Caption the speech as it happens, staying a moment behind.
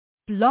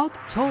Blog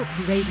Talk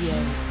Radio.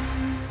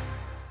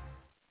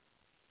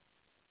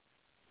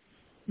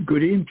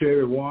 Good evening to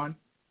everyone.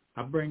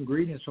 I bring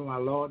greetings from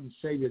our Lord and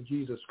Savior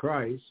Jesus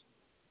Christ,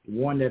 the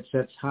one that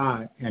sits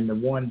high and the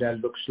one that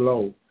looks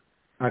low.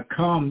 I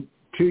come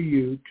to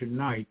you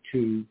tonight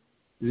to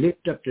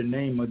lift up the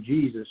name of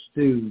Jesus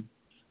through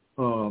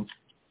the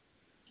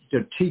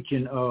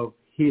teaching of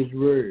his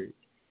word.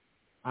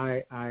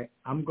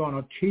 I'm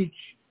going to teach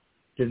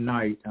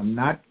tonight. I'm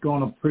not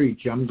going to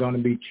preach. I'm going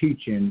to be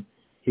teaching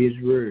his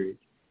word,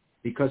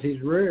 because his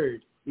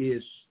word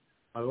is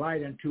a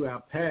light unto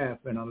our path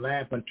and a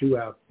lamp unto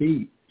our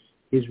feet.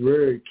 His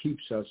word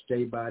keeps us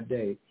day by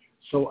day.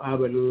 So I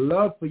would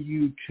love for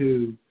you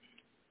to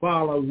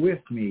follow with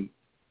me.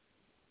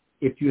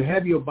 If you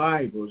have your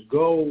Bibles,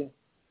 go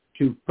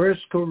to 1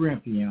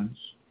 Corinthians,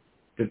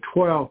 the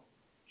 12th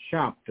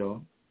chapter,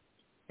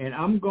 and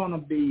I'm going to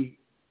be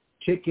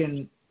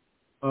taking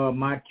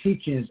my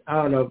teachings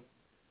out of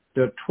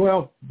the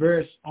 12th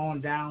verse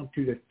on down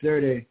to the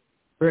 31st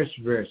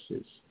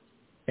verses.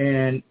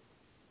 And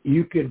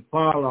you can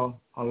follow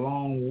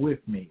along with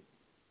me.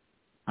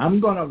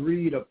 I'm going to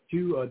read a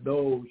few of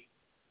those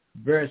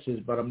verses,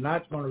 but I'm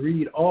not going to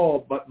read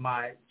all, but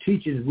my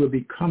teachings will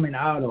be coming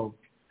out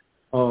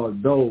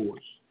of those.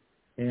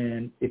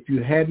 And if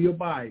you have your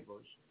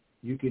Bibles,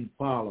 you can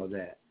follow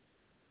that.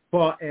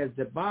 For as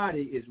the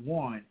body is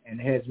one and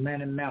has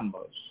many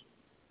members,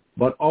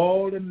 but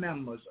all the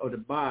members of the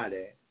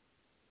body,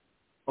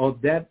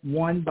 of that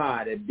one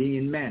body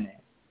being many,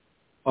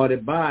 are the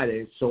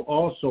body, so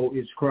also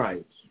is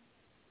Christ.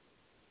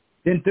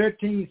 Then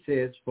 13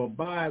 says, for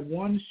by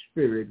one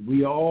Spirit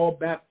we are all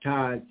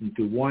baptized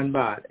into one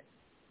body,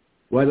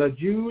 whether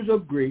Jews or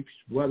Greeks,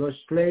 whether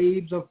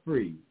slaves or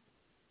free,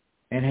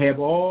 and have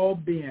all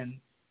been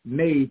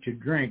made to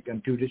drink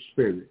unto the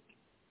Spirit.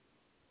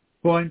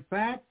 For in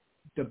fact,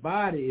 the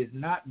body is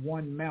not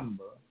one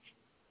member,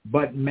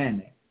 but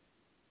many.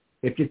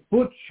 If the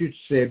foot should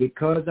say,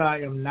 because I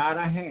am not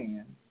a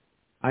hand,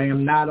 I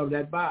am not of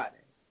that body,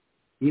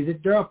 is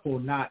it therefore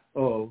not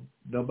of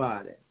the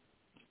body?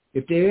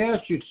 If the ear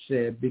should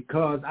say,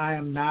 because I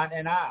am not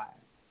an eye,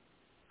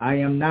 I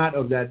am not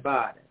of that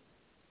body,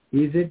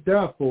 is it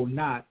therefore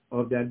not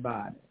of that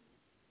body?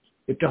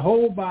 If the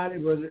whole body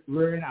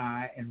were an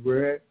eye, and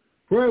where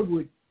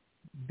would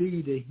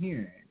be the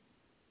hearing?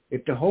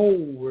 If the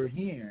whole were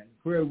hearing,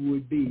 where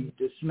would be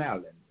the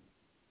smelling?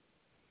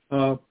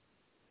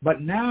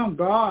 But now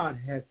God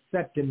has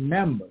set the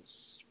members,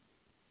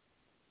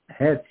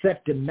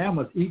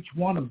 each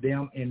one of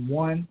them in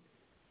one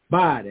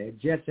body,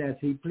 just as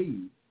he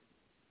pleased.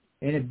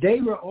 And if they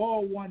were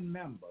all one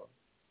member,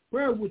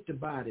 where would the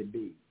body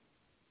be?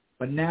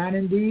 But now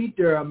indeed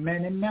there are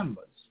many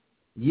members,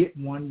 yet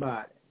one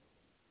body.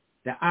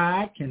 The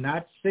eye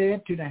cannot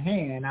say to the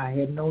hand, I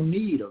have no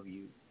need of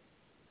you.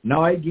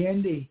 Nor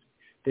again the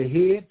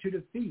head to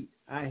the feet,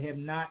 I have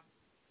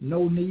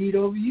no need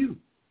of you.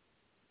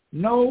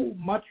 No,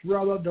 much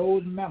rather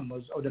those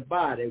members of the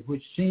body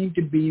which seem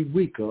to be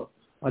weaker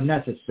are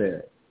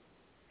necessary.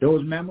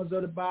 Those members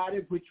of the body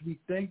which we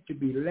think to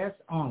be less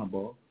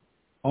honorable,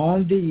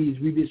 on these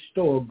we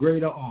bestow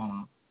greater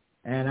honor,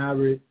 and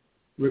our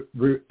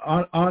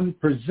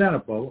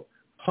unpresentable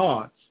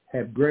parts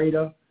have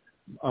greater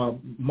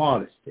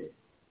modesty.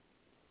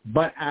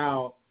 But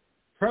our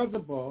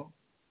presentable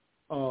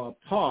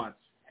parts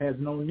has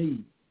no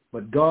need.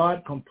 But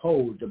God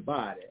composed the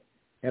body,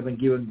 having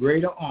given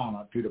greater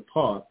honor to the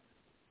part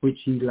which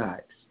he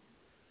lacks.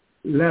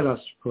 Let us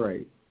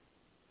pray.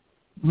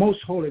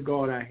 Most holy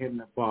God, our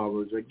Heavenly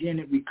Father,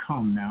 again we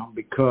come now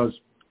because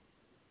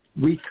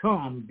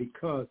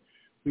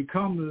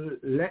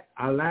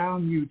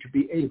allowing you to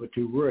be able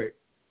to work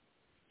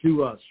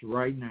through us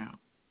right now.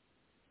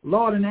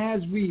 Lord, and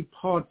as we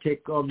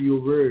partake of your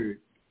word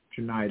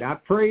tonight, I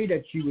pray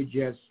that you would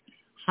just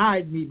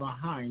hide me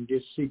behind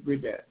this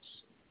secret desk.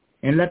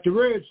 And let the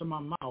words of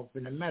my mouth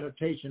and the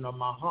meditation of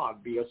my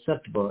heart be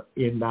acceptable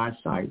in thy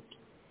sight.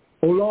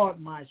 O Lord,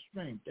 my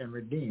strength and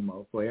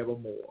redeemer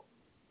forevermore.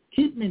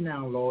 Keep me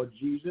now, Lord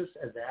Jesus,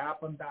 as the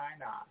apple of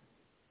thine eye.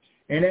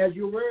 And as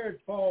your words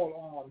fall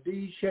on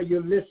these shall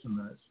your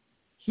listeners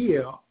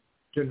hear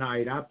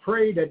tonight, I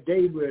pray that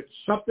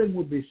something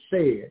will be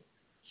said,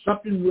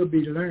 something will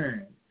be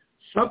learned,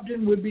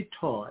 something will be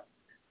taught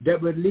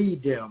that will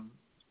lead them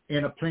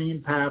in a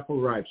plain path of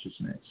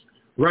righteousness.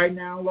 Right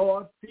now,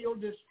 Lord, fill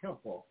this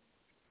temple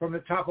from the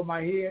top of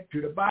my head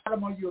to the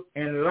bottom of your,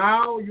 and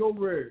allow your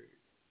word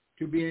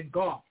to be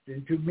engulfed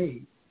into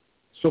me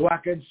so I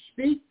can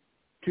speak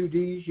to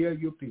these here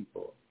your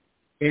people.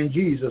 In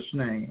Jesus'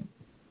 name,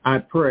 I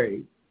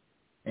pray,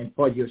 and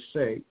for your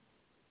sake,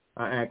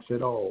 I ask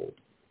it all.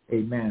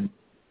 Amen.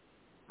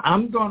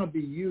 I'm going to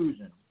be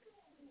using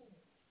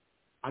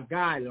a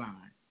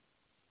guideline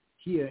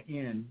here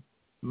in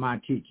my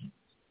teaching.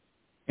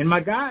 And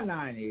my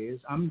guideline is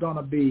I'm going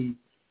to be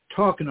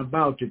talking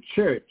about the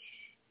church,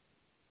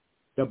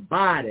 the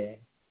body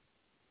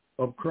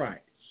of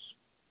Christ.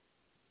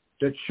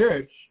 The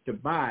church, the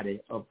body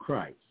of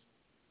Christ.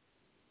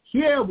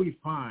 Here we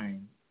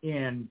find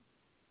in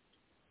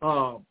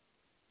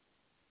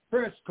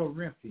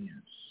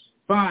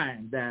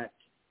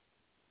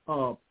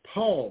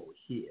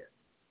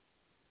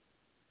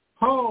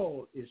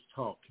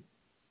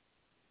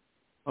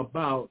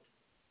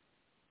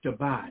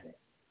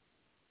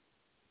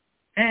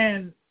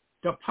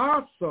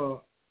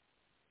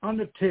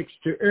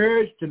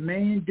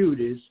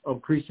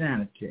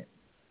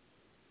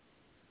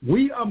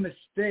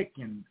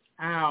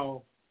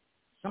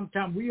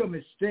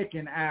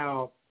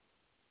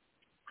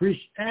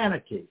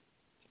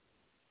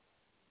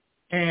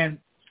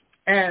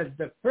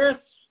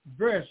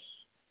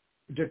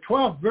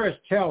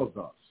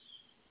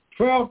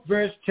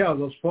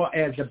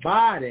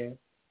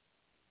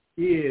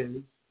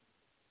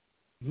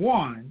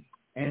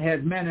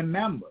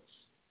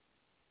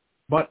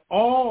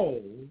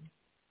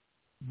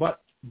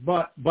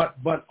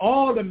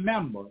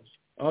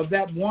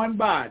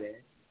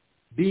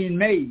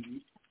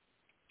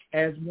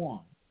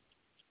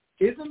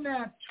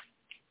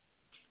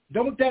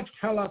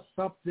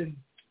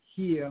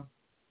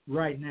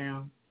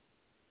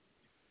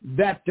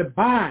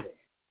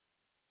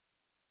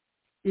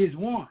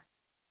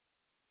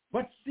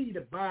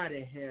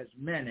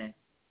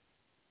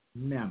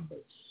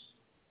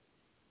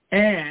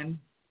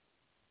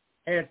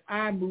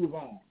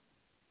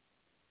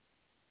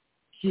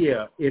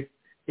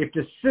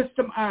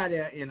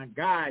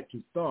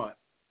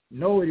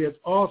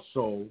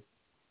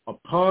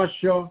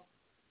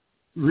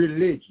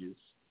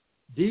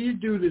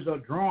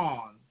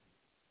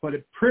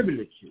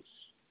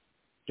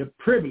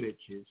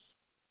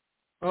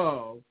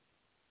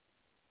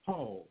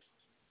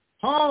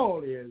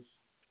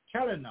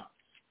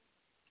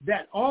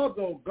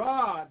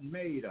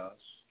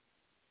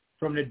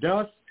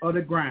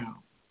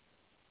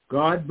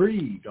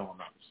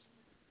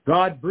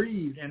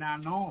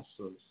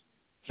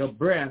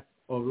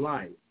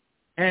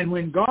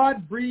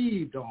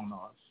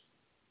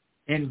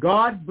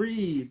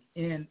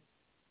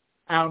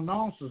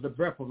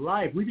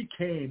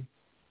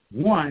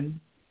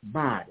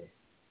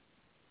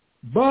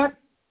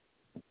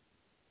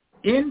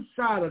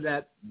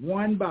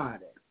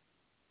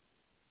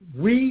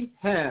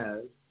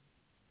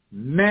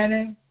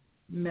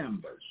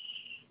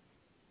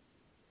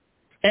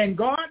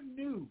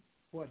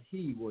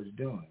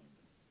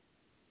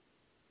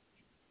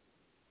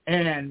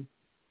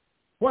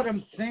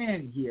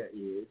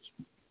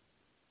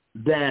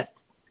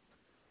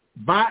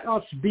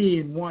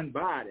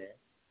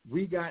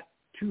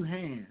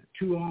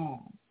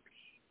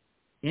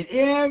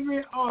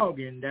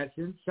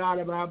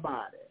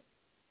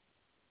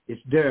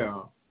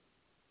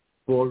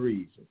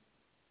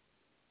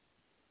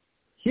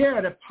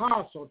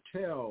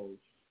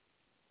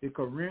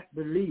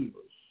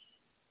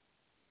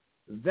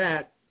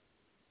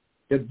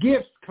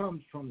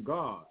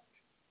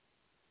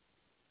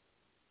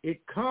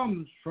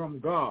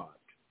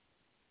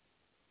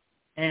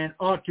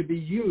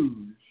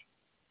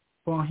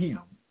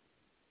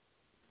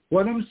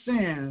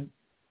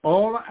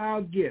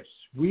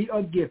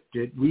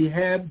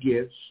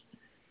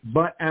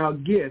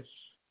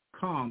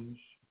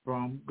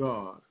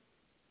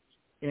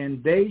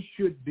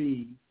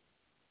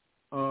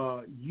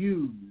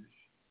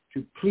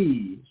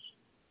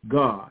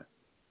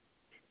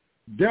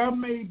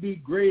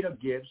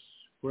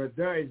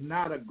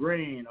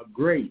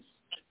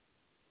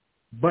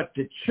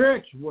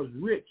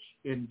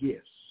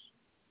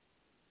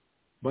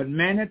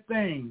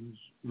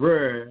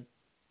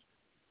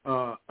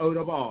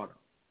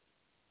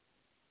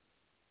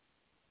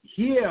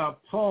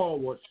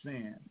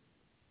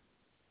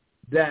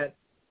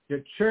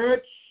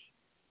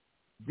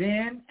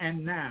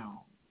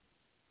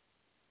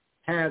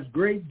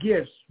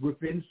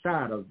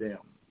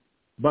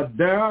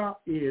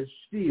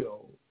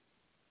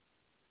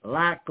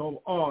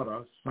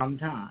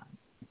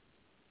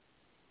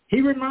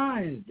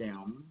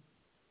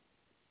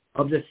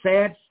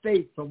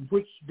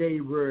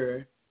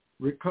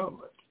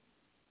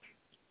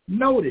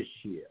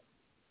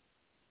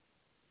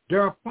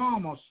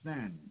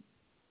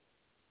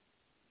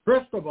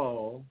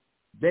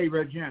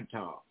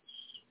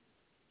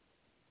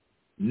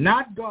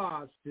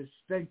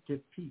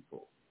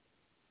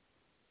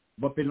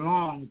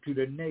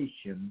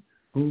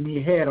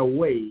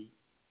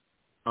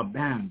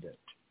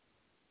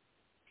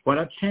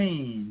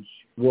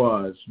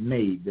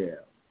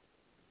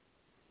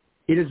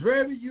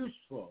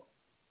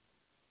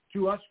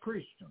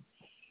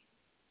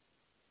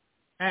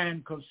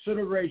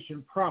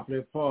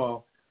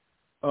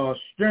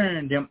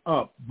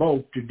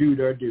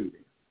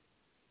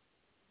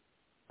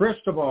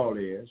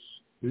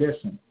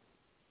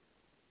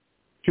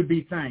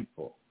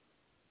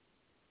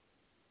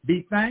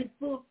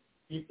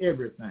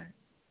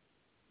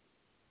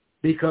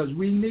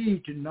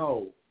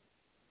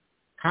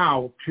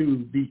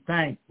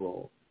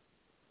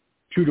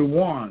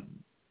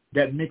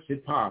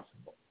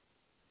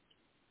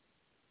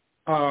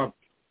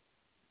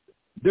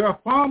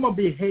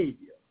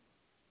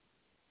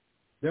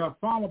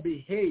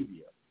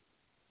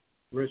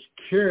was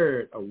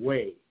carried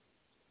away.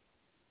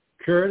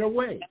 Carried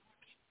away.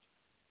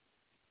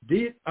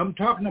 I'm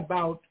talking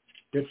about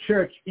the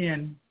church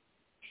in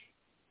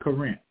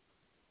Corinth.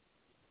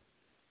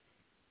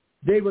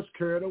 They was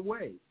carried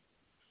away.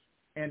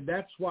 And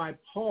that's why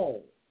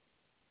Paul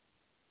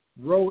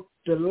wrote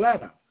the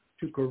letter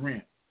to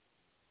Corinth,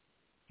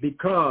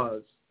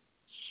 because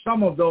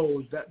some of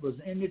those that was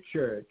in the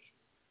church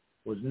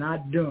was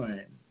not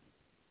doing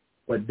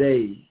what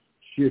they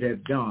should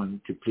have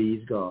done to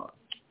please God.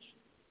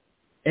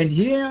 And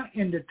here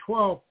in the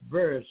 12th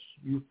verse,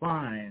 you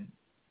find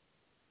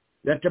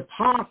that the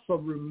apostle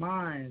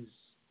reminds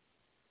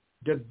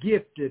the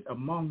gifted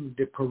among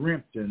the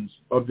Corinthians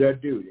of their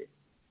duty.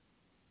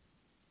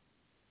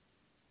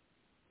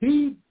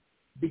 He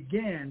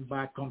began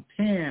by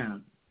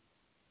comparing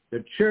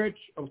the church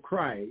of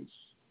Christ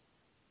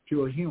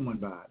to a human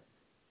body.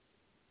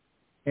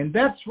 And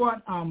that's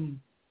what I'm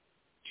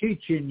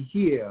teaching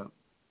here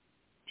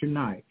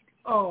tonight.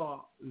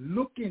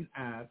 Looking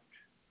at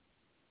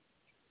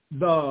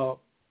the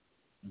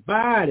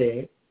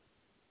body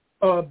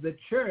of the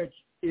church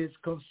is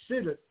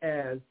considered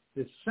as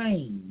the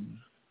same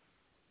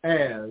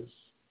as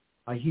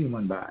a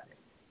human body.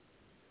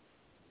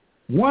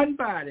 One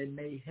body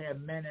may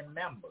have many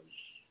members.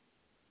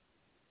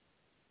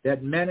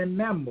 That many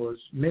members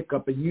make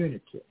up a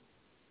unity.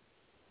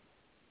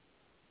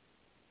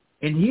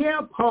 And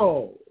here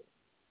Paul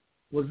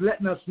was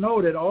letting us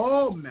know that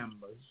all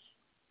members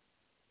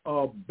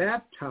are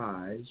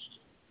baptized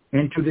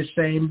into the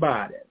same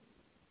body.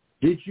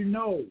 Did you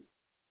know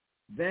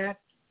that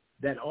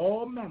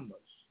all members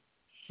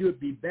should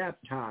be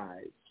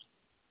baptized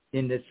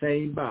in the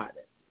same body?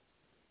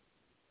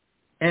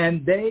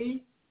 And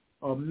they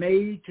are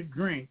made to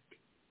drink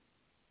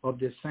of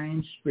the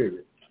same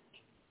Spirit.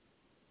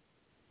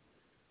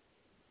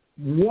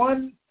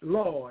 One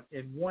Lord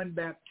and one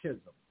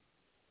baptism.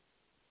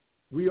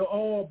 We are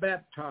all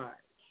baptized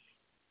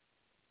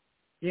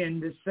in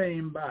the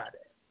same body.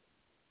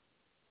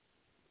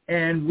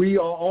 And we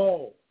are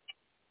all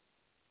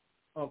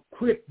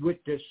equipped with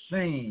the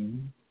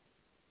same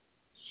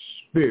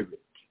Spirit.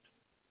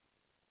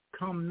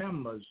 Become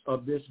members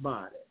of this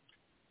body.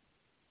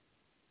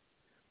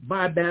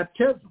 By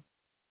baptism,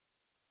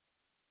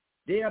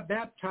 they are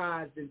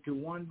baptized into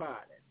one body.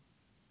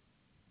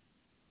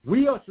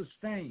 We are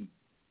sustained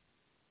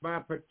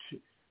by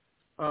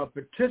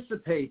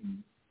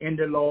participating in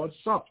the Lord's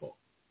Supper,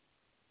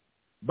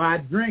 by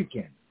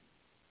drinking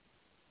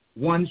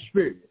one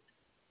Spirit.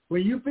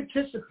 When you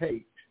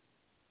participate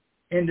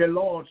in the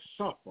Lord's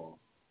Supper,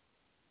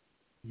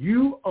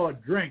 you are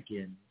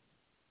drinking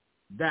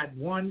that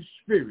one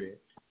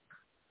Spirit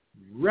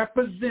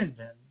representing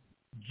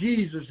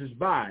Jesus'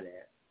 body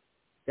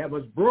that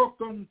was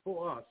broken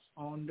for us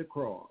on the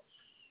cross.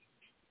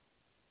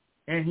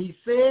 And he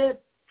said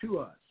to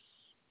us,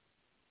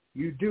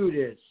 you do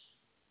this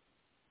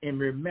in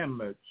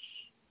remembrance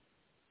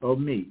of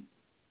me.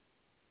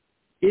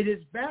 It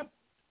is baptism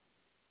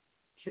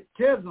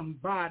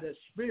by the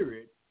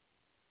Spirit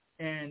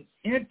and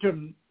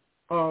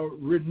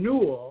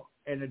renewal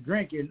and the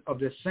drinking of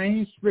the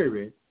same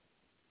Spirit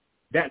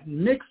that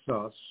makes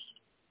us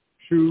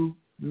true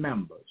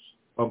members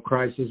of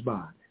Christ's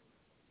body.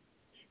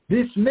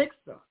 This makes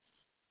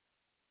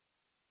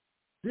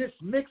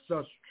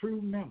us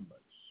true members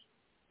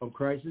of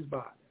Christ's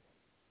body.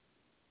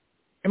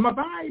 And my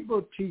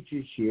Bible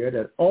teaches here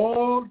that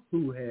all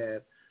who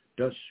have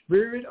the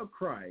Spirit of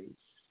Christ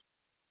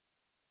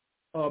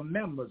are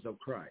members of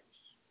Christ,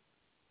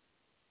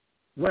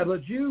 whether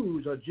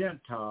Jews or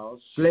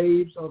Gentiles,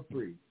 slaves or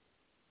free.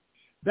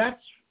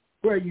 That's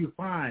where you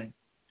find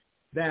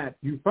that.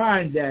 You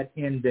find that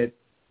in the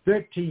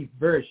 13th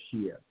verse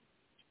here.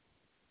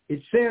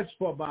 It says,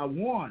 for by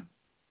one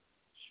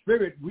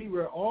Spirit we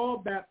were all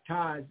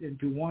baptized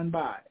into one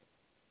body,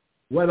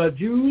 whether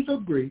Jews or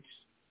Greeks,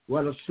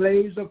 whether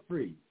slaves or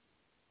free,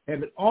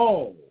 have it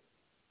all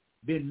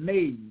been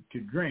made to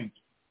drink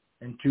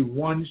into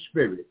one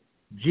Spirit,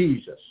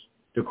 Jesus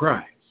the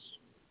Christ.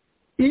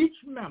 Each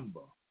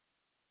member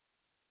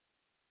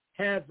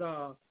has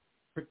a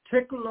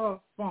particular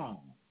form.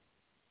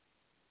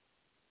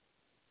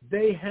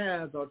 They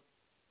have a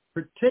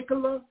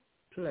particular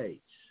place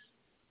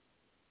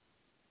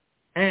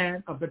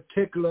and a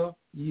particular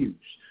use.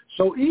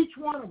 So each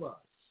one of us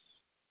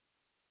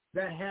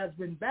that has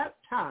been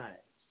baptized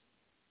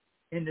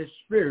in the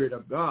Spirit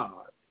of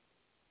God,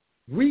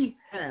 we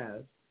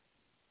have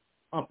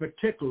a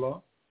particular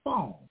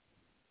form.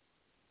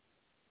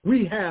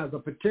 We have a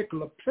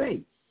particular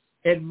place,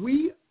 and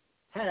we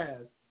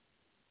have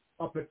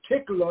a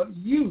particular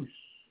use.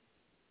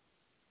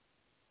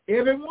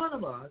 Every one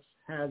of us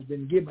has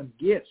been given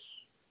gifts,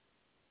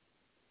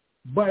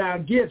 but our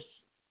gifts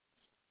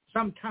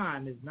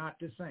sometimes is not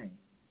the same.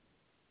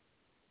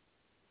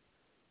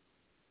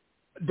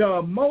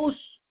 The most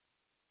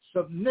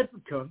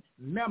significant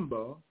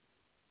member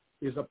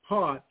is a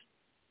part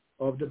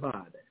of the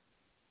body.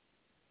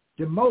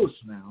 The most,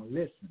 now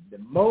listen, the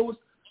most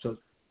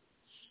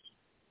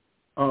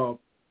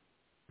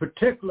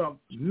particular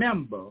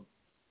member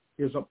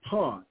is a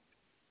part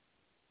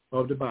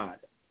of the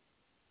body.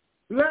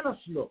 Let us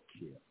look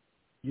here.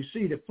 You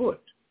see, the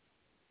foot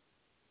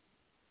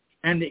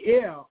and the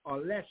ear are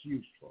less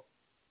useful.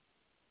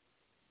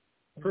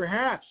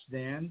 Perhaps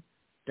then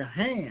the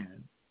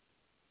hand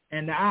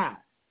and the eye.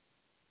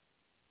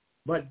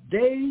 But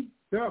they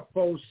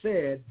therefore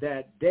said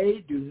that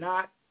they do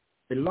not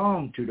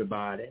belong to the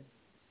body.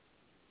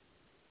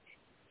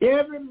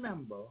 Every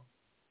member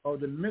of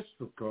the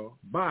mystical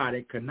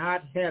body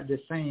cannot have the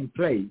same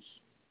place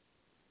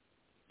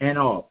and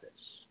office.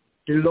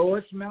 The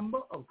lowest member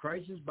of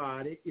Christ's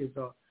body is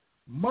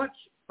much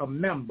a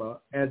member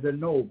as the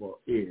noble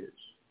is.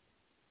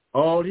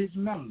 All his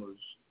members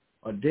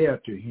are dear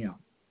to him.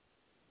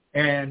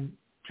 And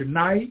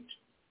tonight,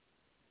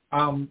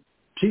 I'm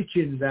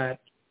teaching that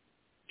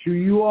to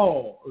you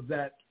all,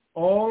 that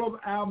all of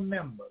our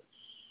members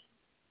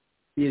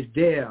is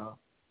dear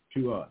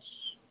to us.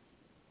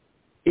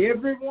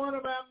 Every one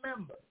of our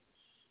members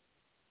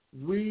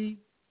we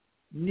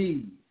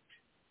need.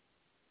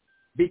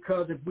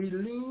 Because if we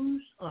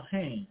lose a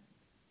hand,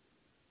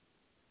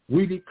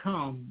 we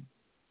become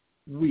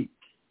weak.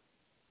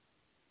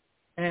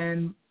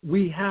 And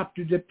we have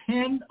to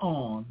depend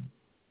on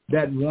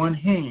that one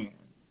hand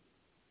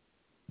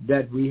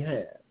that we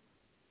have.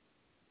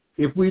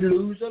 If we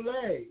lose a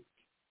leg,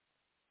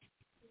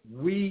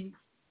 we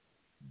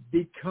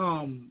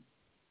become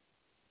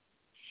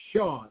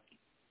short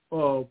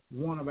of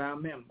one of our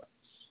members.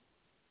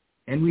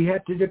 And we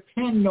have to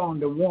depend on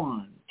the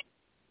one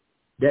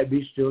that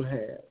we still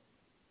have.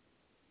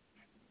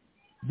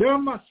 There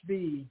must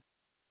be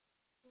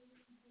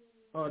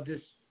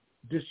this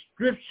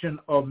description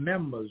of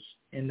members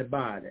in the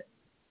body.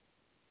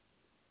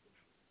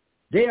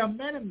 There are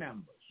many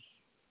members,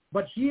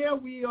 but here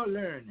we are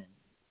learning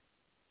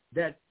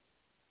that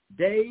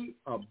they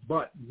are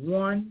but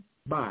one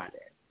body.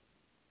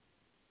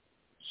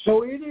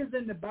 So it is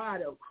in the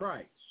body of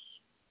Christ.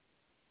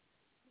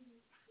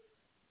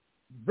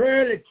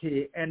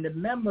 Virility and the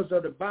members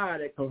of the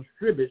body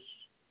contributes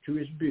to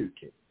its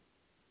beauty.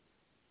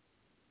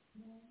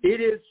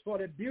 It is for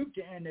the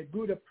beauty and the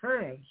good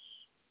appearance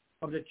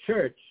of the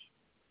church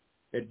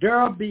that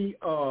there will be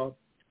a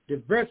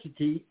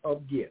diversity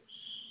of gifts.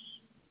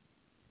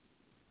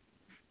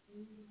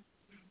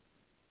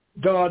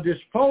 The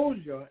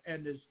disposure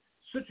and the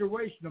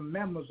situation of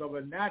members of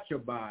a natural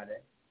body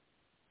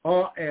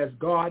are as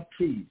God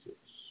pleases.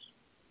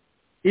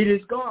 It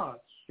is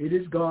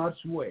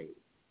God's way.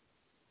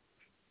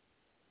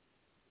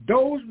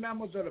 Those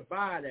members of the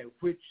body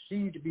which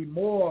seem to be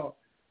more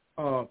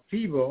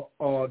feeble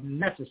are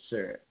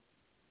necessary.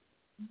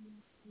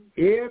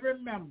 Every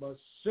member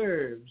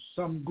serves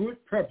some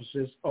good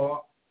purposes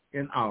or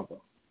another.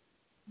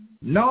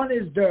 None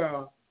is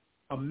there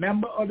a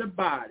member of the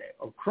body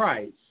of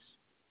Christ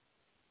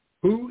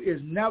who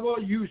is never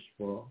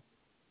useful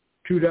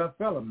to their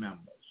fellow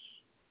members.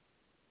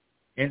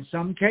 In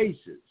some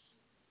cases,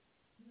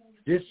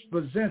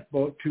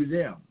 disposable to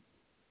them.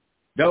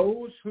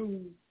 Those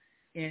who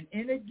in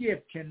any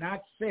gift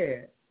cannot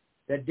say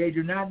that they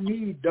do not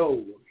need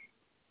those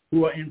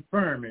who are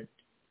infirm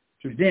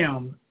to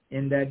them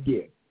in that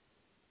gift.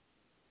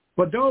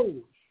 For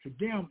those to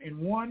them in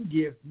one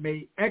gift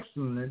may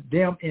excellent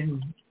them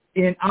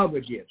in other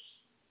gifts.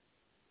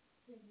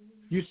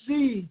 You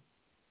see,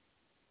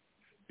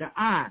 the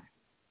eye.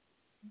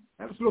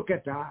 Let's look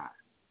at the eye.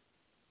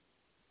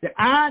 The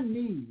eye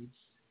needs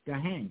the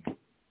hand.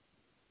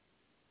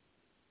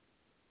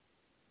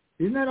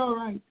 Isn't that all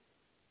right?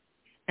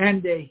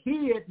 And the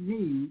head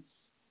needs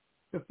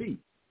the feet.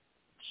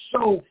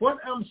 So what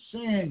I'm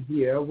saying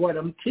here, what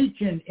I'm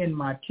teaching in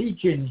my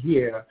teaching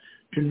here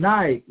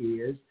tonight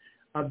is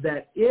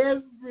that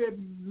every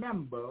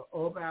member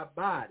of our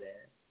body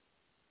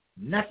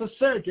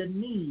necessarily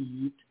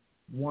needs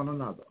one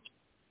another.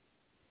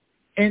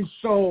 And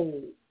so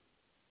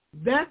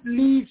that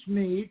leads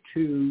me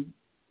to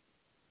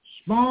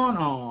spawn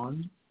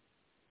on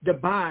the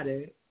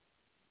body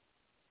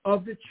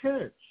of the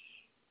church.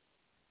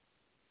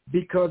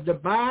 Because the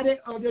body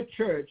of the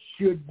church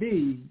should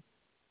be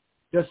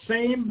the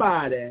same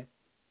body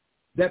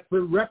that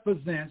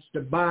represents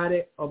the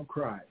body of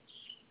Christ.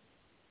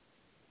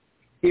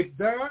 If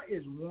there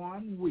is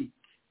one weak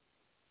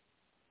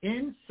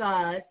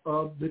inside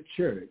of the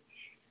church,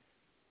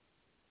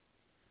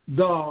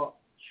 the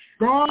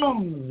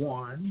strong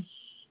ones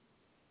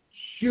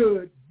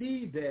should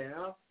be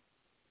there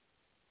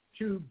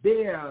to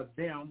bear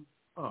them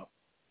up.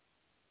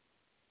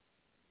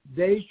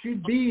 They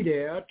should be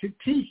there to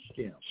teach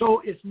them.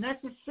 So it's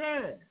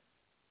necessary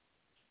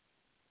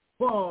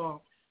for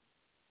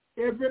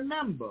every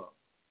member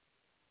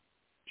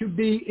to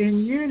be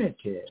in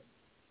unity,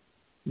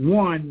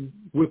 one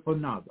with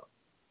another.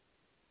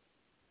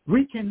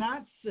 We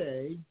cannot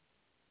say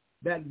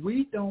that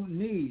we don't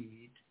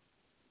need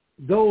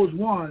those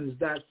ones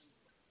that's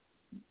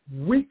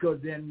weaker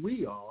than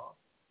we are,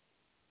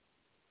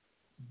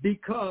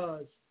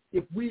 because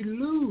if we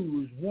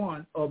lose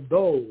one of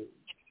those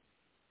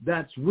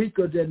that's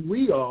weaker than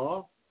we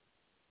are,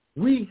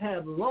 we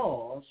have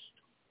lost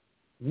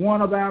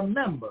one of our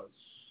members,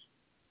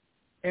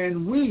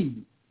 and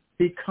we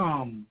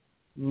become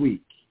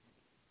weak.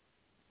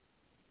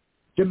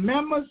 The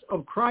members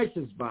of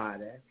Christ's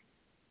body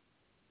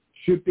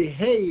should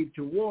behave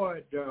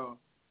toward their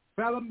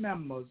fellow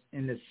members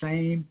in the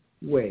same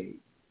way.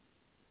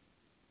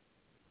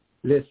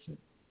 Listen,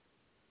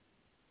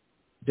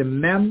 the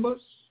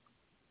members,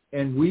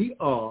 and we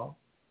are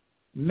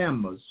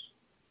members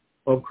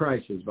of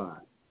Christ's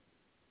body.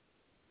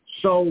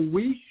 So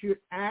we should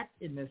act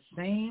in the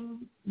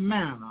same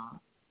manner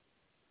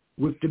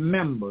with the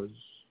members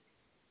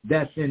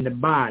that's in the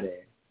body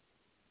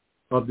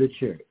of the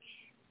church.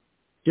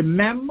 The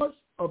members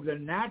of the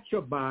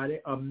natural body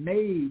are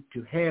made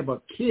to have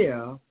a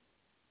care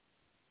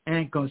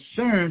and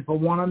concern for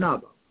one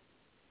another.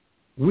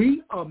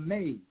 We are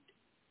made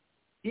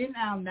in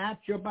our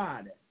natural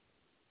body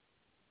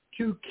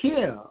to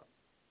care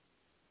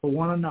for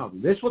one another.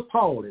 This is what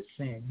Paul is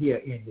saying here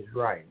in his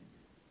writing.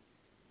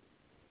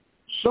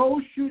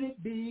 So should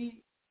it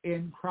be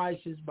in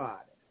Christ's body.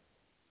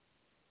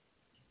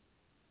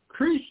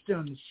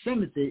 Christian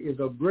sympathy is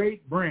a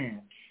great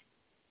branch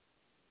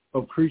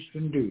of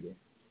Christian duty.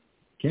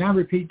 Can I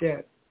repeat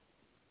that?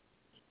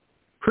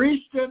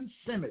 Christian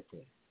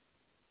sympathy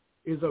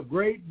is a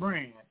great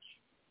branch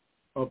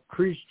of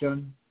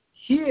Christian.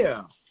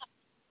 Here,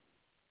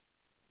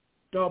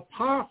 the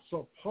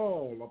Apostle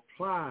Paul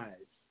applies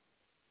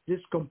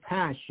this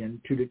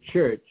compassion to the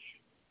church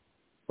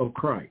of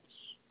Christ.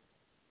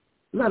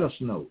 Let us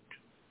note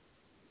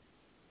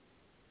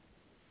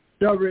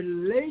the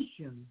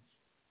relations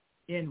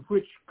in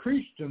which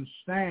Christians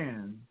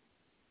stand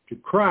to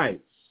Christ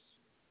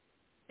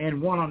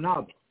and one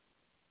another.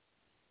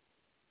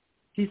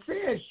 He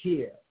says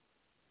here,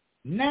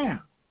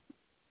 now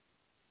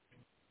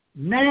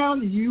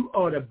you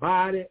are the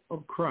body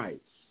of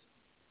Christ,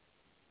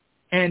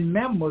 and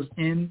members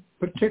in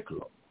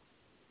particular.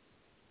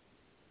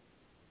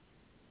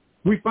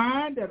 We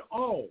find that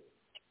all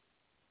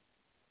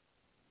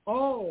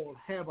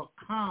have a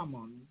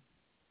common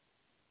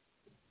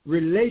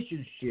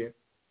relationship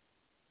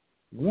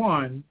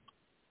one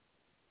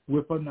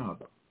with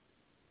another.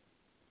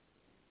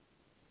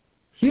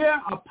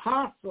 Here,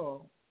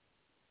 Apostle,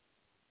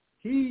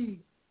 he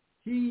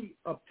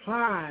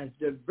applies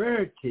the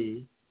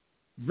verity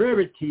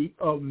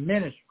of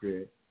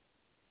ministry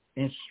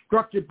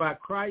instructed by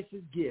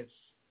Christ's gifts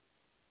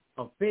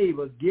of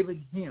favor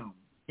given him,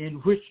 in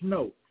which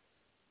note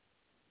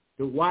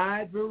the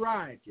wide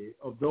variety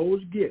of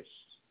those gifts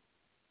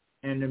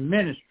and the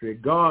ministry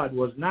God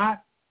was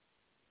not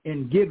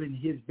in giving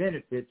his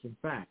benefits and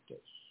factors.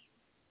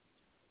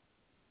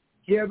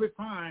 Here we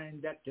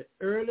find that the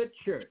early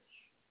church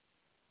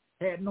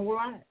had no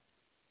life,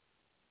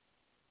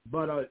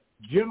 but a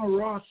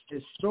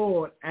generosity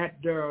stored at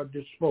their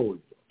disposal.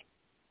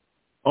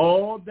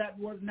 All that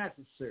was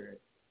necessary,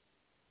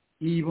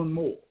 even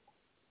more.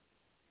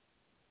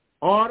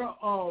 Order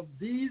of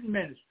these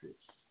ministries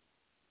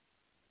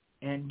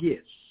and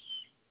gifts,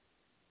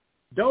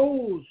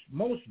 those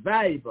most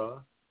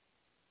valuable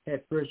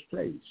had first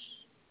place.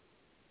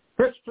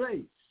 First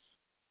place.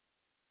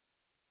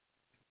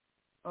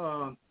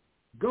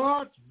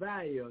 God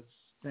values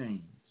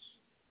things,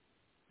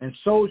 and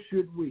so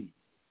should we.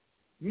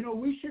 You know,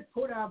 we should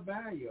put our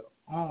value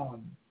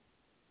on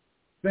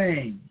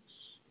things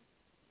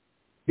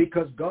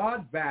because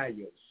God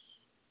values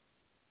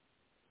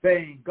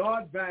things.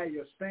 God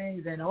values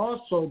things, and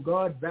also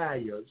God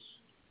values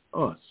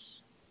us.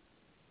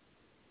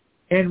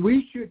 And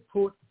we should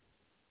put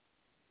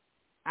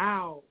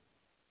our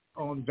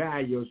own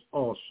values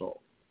also.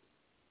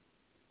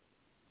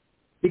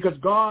 Because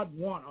God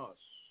wants us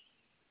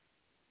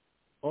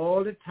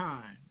all the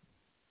time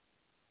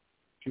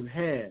to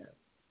have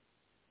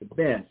the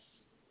best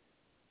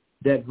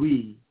that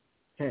we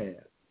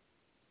have.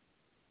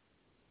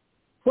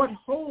 What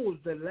holds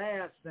the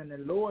last and the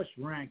lowest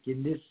rank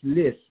in this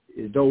list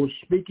is those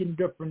speaking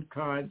different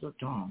kinds of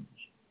tongues.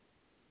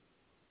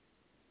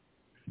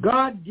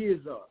 God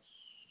gives us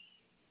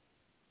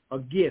a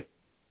gift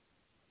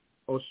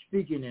of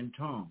speaking in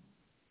tongues,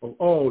 of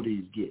all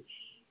these gifts.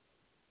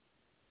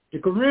 The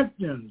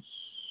Corinthians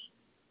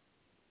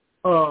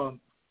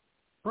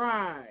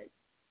pride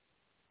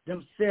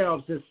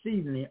themselves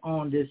exceedingly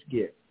on this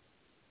gift.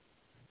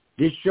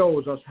 This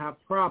shows us how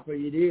proper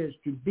it is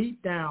to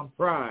beat down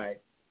pride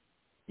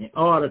in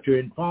order to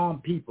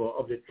inform people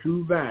of the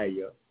true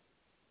value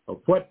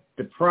of what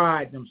the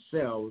pride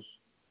themselves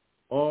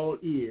all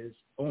is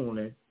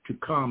only to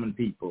common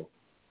people.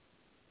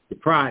 They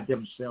pride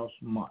themselves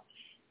much.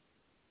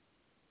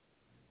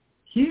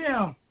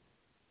 Here,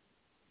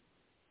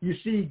 you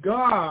see,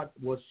 God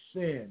was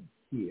sin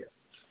here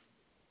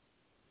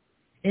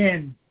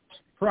in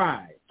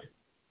pride.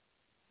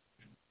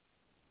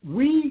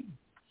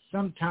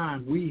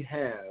 Sometimes we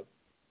have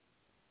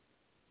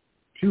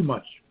too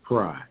much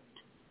pride.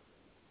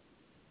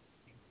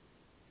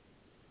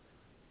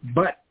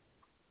 But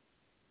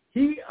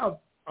he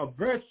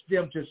averts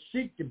them to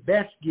seek the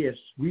best gifts.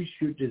 We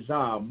should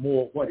desire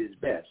more what is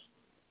best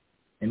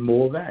and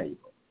more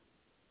valuable.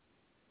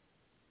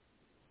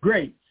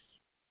 Grace.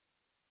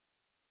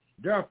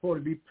 Therefore,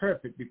 to be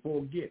perfect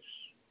before gifts.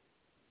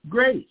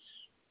 Grace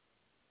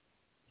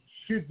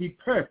should be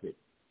perfect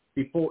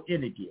before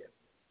any gift.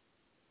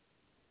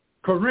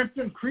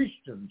 Corinthian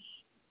Christians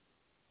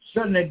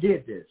suddenly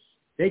did this.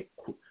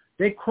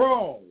 They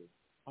crawled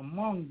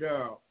among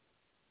their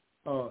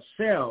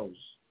selves.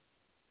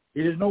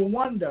 It is no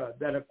wonder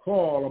that a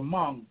quarrel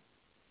among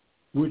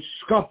would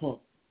scupper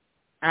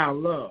our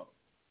love,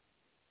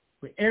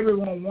 when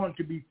everyone wanted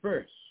to be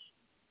first.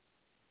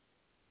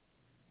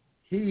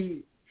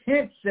 He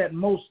hints at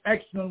most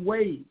excellent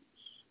ways.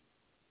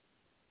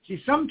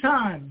 See,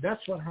 sometimes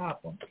that's what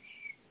happens.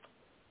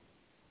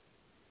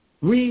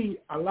 We,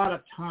 a lot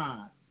of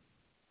time,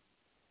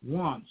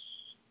 wants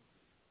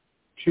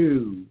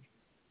to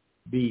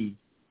be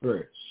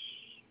first.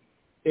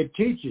 It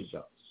teaches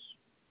us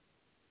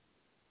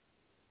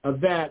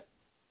that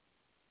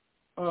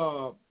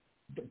the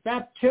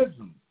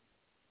baptism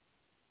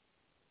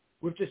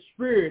with the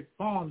Spirit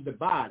forms the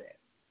body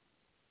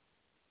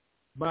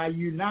by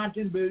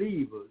uniting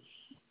believers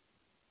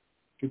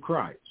to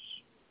Christ.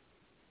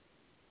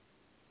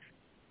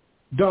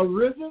 The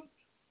risen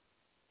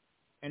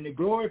and the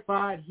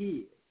glorified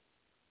here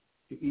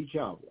to each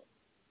other.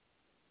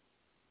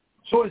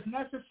 So it's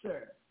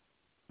necessary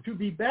to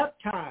be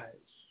baptized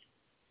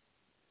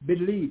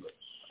believers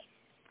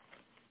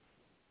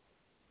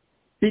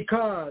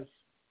because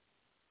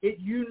it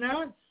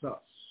unites us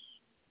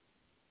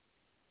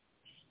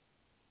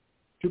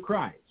to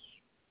Christ.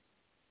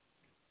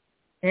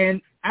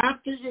 And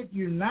after it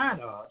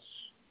unites us,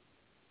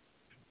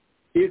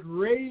 it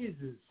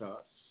raises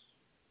us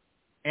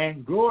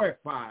and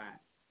glorifies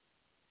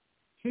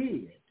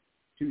here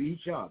to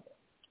each other.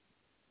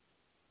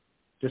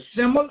 The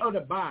symbol of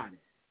the body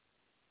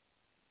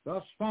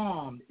thus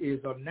formed is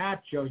a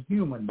natural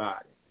human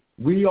body.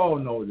 We all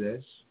know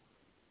this,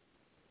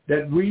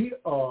 that we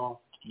are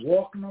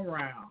walking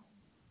around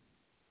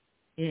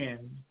in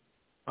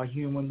a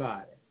human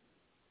body.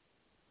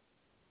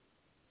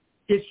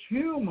 It's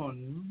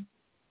human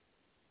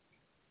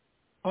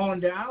on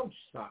the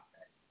outside,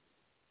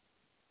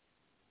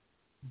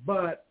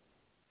 but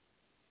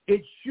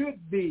it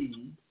should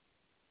be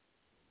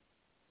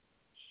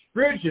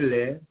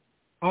spiritually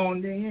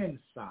on the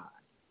inside.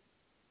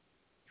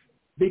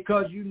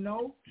 Because you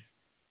know,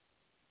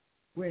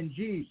 when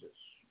Jesus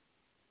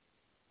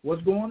was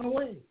going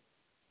away,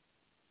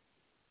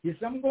 he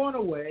said, I'm going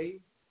away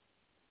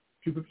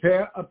to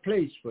prepare a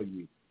place for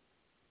you.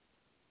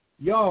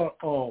 Y'all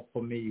are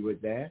familiar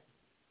with that.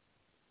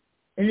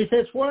 And he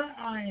says, where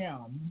I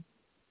am,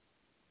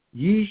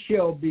 ye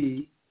shall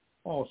be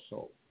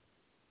also.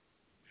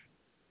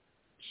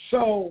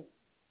 So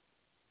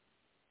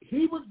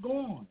he was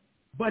gone,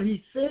 but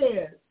he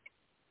said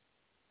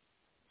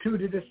to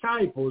the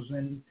disciples,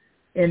 and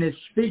is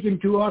speaking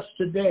to us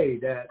today,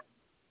 that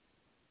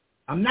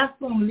I'm not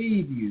going to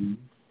leave you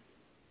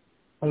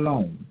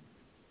alone.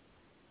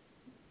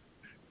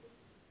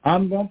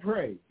 I'm going to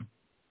pray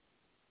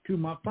to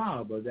my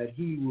Father that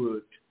he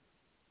would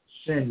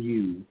send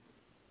you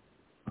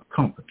a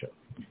comforter.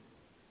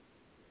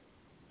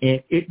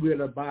 And it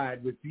will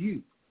abide with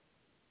you,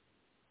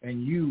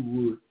 and you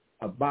would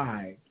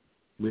abide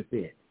with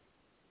it.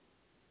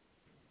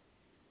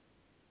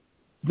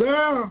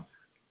 There,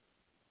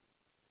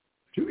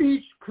 to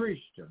each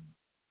Christian,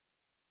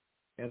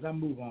 as I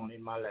move on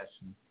in my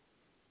lesson,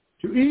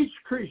 to each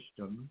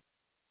Christian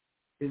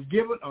is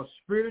given a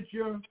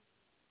spiritual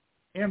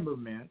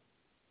empowerment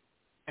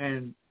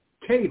and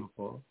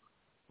capable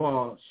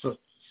for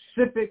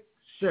specific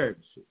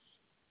services.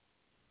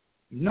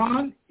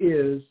 None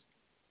is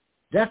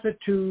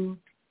destitute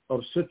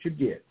of such a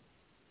gift.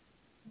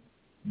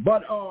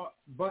 But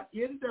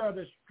in their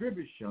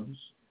distributions,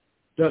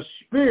 the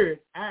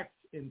Spirit acts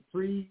in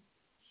three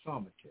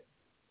summative.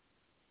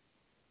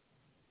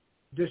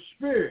 The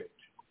Spirit,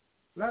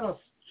 let us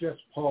just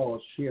pause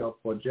here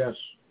for just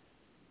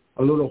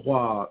a little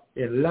while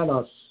and let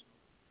us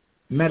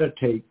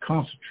meditate,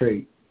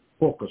 concentrate,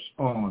 focus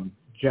on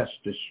just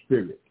the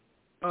Spirit.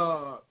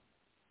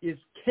 Is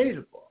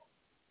capable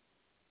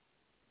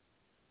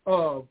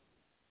of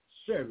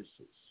services.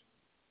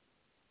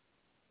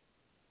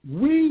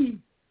 We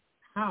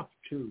have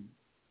to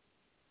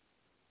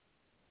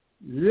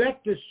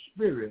let the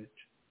Spirit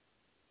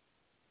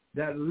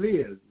that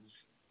lives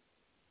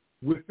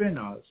within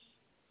us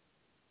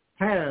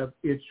have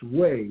its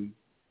way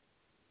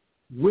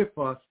with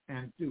us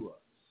and through us.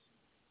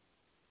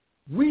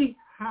 We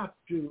have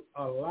to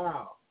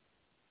allow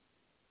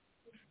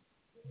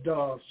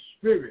the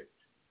Spirit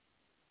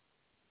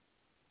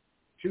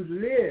to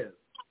live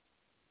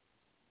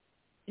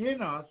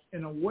in us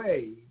in a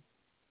way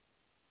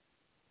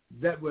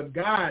that will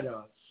guide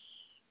us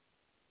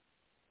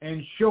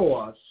and show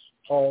us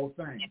all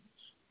things.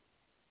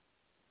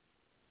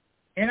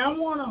 And I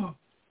want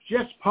to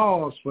just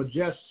pause for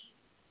just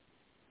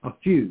a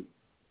few.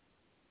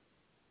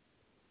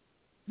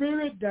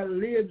 Spirit that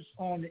lives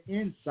on the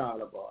inside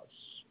of us.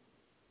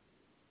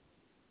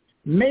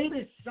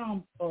 Maybe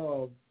some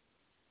of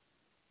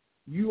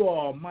you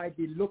all might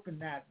be looking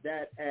at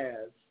that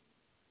as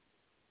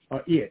a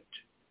it.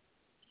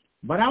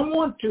 But I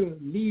want to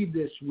leave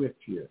this with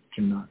you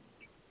tonight.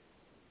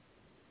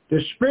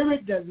 The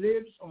spirit that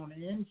lives on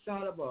the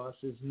inside of us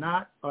is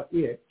not a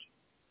it.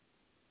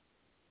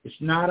 It's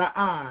not a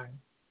I.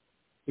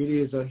 It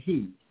is a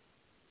he.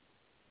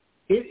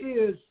 It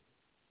is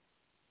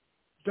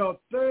the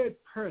third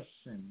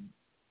person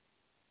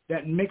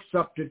that makes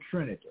up the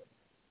Trinity.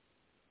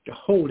 The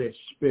Holy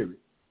Spirit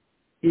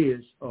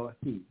is a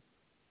he.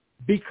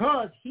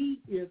 Because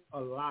he is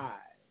alive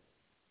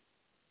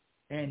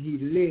and he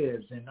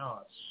lives in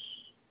us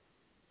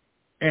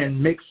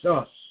and makes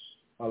us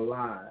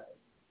alive.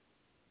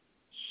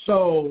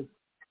 So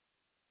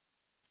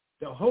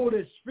the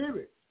Holy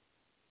Spirit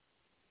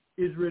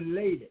is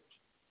related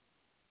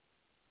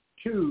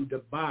to the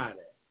body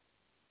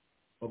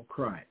of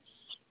Christ.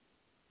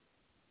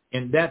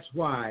 And that's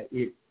why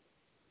he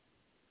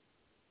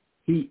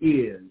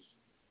is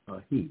a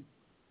he.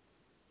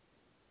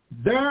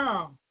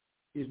 There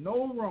is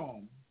no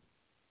wrong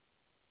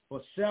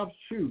for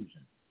self-choosing.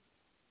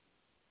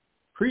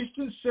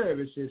 Christian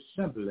service is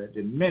simply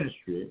the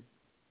ministry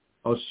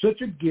of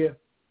such a gift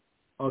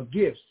or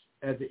gifts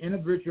as the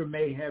individual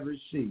may have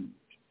received.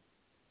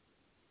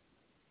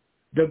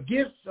 The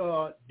gifts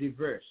are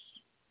diverse,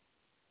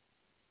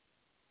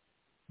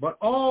 but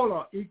all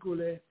are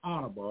equally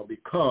honorable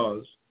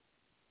because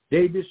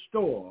they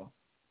bestow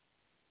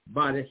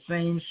by the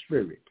same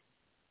Spirit.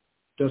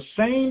 The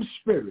same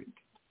Spirit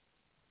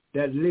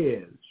that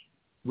lives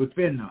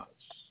within us.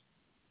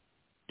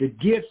 The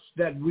gifts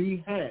that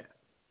we have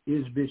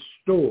is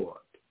bestowed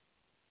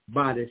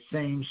by the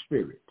same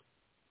Spirit.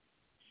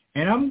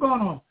 And I'm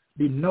going to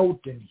be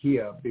noting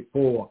here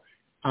before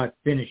I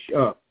finish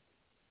up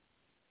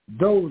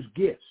those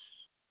gifts.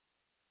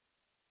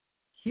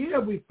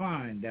 Here we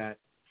find that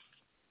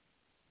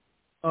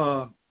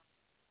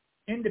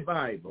in the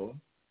Bible,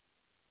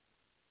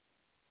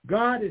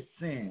 God is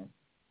saying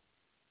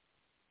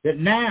that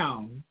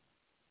now,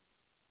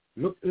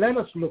 let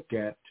us look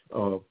at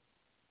the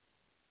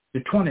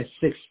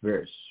 26th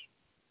verse.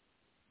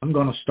 I'm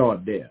going to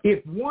start there.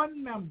 If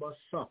one member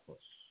suffers,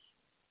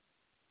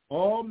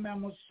 all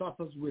members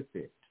suffers with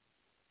it.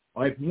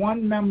 Or if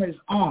one member is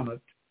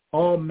honored,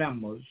 all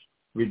members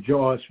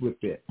rejoice with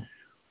it.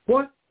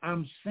 What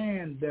I'm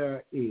saying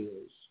there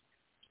is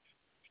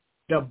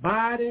the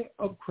body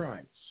of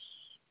Christ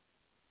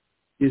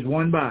is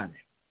one body,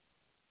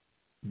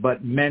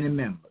 but many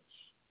members.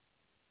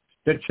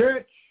 The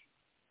church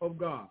of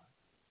God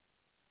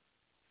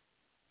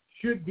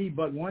should be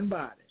but one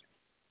body,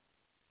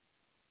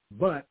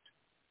 but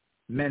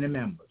many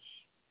members.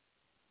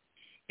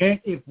 And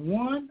if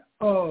one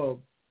of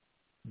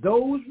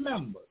those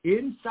members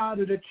inside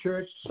of the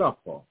church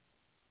suffer,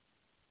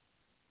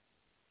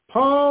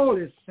 Paul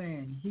is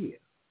saying here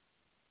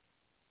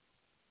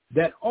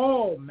that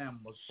all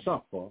members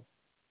suffer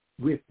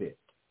with it.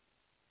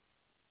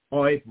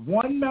 Or if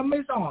one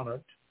member is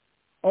honored,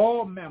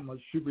 all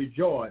members should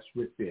rejoice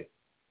with it.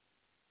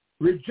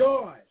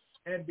 Rejoice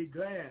and be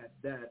glad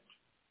that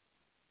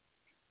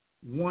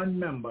one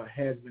member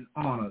has been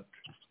honored,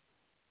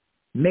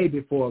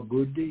 maybe for a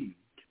good deed.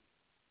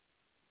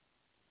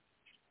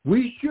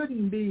 We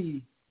shouldn't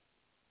be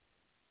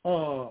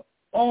all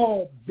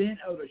bent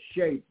out of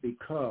shape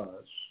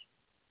because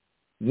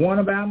one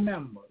of our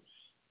members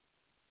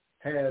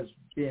has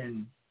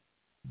been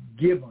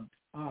given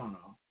honor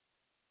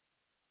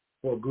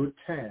for good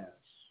tasks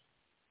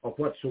or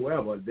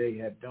whatsoever they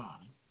have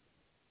done.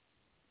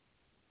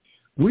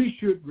 We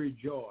should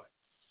rejoice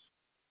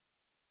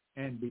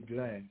and be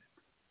glad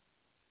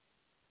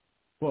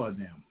for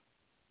them.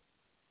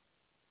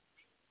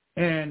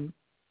 And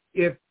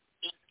if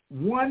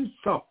one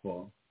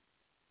suffer,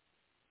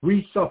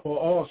 we suffer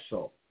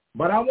also.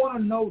 But I want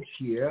to note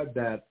here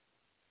that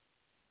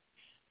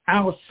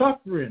our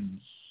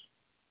sufferings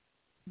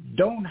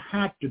don't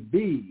have to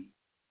be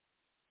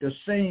the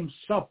same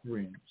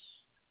sufferings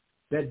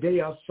that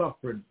they are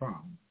suffering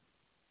from.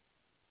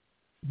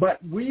 But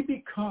we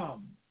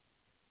become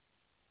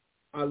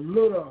a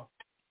little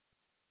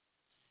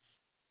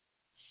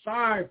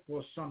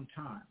sorrowful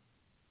sometimes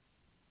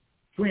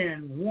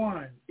when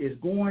one is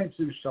going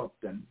through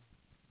something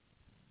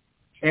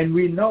and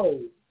we know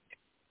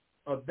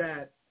of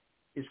that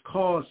is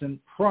causing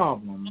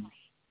problems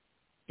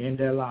in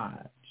their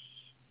lives.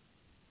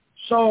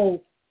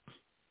 So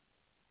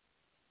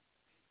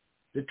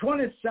the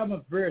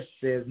 27th verse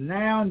says,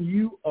 now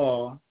you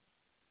are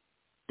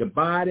the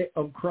body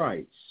of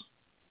Christ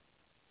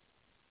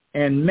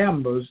and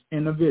members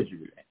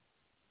individually.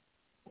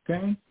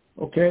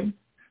 Okay?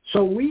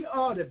 So we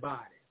are the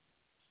body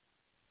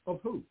of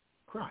who?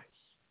 Christ.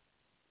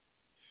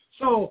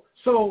 So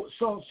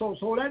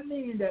that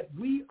means that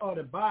we are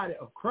the body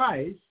of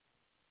Christ,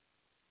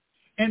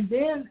 and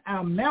then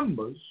our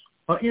members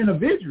are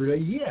individually,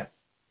 yes.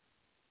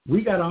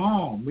 We got an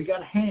arm, we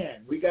got a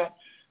hand, we got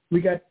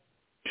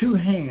 2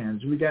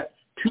 hands, we got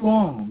 2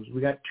 arms,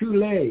 we got 2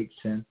 legs,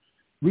 and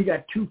we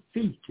got 2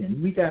 feet,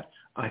 and we got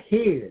a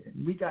head,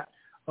 and we got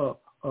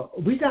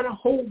we got a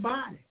whole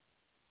body.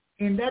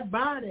 In that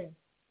body,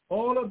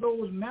 all of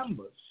those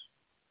members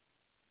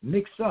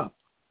mix up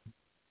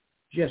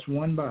just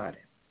one body.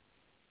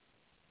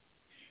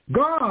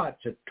 God,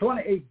 the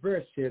 28th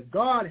verse says,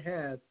 God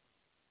has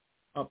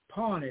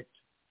appointed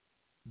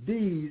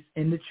these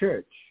in the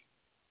church.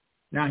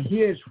 Now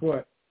here's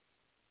what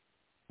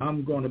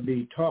I'm going to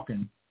be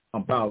talking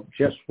about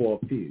just for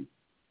a few.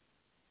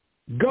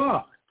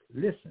 God,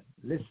 listen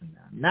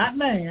now, not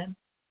man.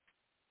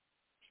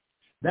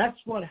 That's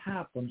what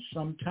happens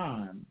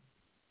sometime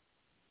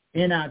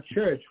in our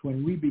church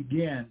when we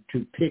begin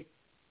to pick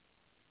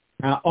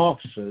our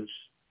officers,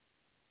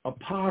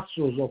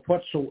 apostles, or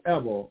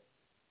whatsoever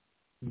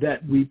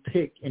that we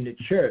pick in the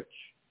church.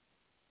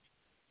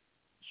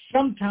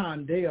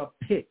 Sometimes they are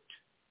picked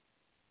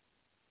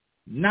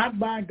not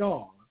by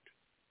God,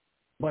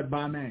 but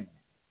by man.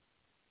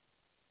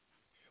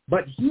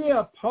 But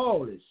here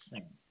Paul is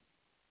saying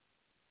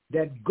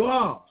that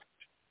God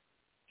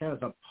has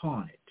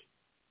appointed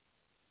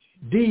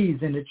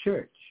these in the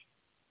church.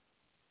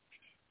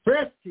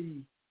 First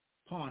he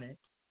appointed,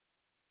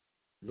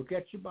 look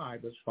at your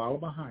Bibles, follow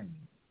behind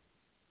me.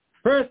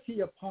 First he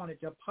appointed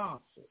the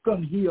apostles.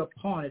 Second he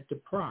appointed the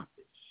prophets.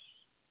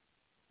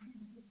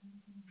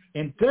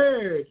 And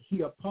third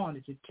he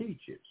appointed the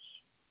teachers.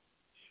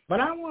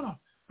 But I want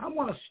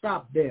to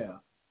stop there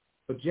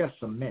for just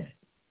a minute.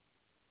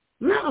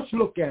 Let us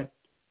look at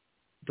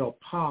the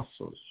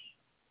apostles.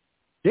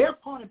 They're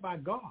appointed by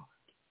God.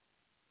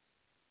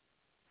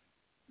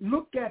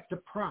 Look at the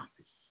prophets.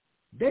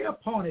 They're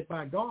appointed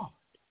by God.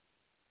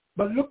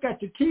 But look at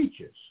the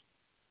teachers.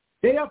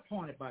 They're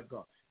appointed by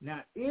God.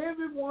 Now,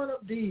 every one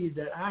of these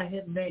that I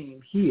have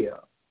named here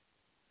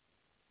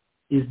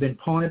has been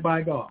appointed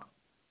by God.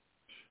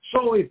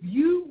 So if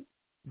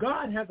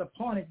God has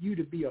appointed you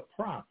to be a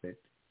prophet,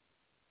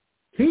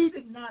 he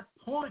did not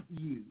appoint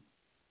you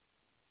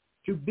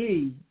to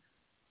be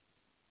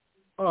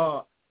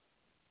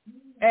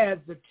as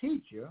the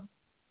teacher.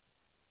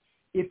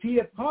 If he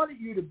appointed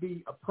you to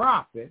be a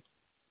prophet,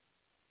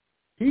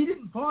 he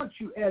didn't appoint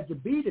you as to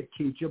be the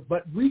teacher,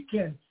 but we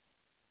can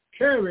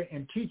carry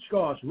and teach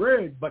God's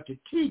word. But the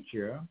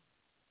teacher,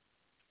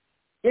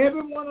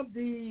 every one of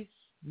these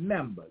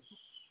members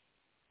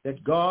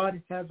that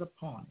God has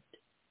appointed,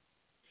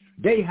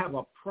 they have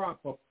a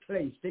proper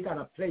place. They got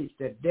a place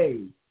that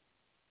they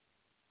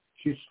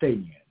should stay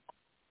in.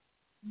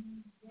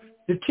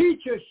 The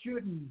teacher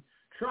shouldn't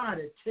try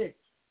to take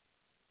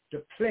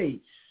the place.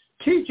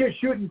 Teachers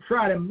shouldn't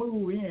try to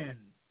move in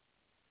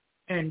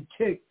and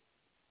take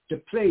the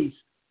place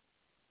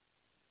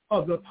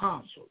of the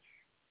apostles.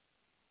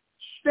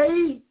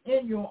 Stay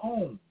in your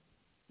own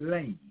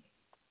lane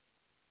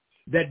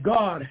that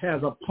God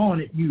has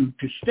appointed you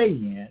to stay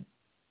in,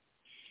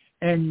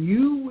 and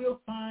you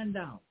will find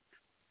out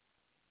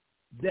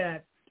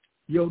that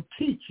your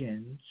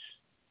teachings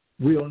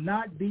will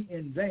not be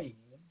in vain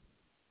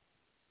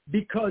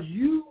because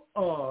you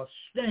are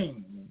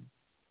staying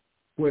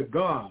where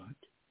God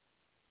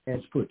has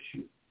put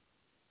you.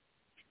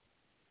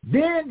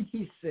 Then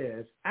he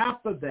says,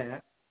 after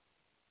that,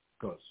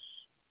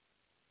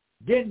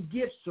 then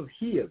gifts of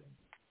healing.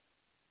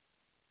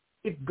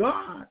 If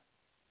God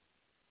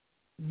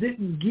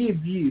didn't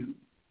give you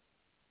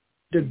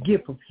the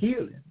gift of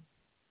healing,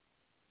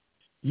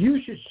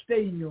 you should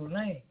stay in your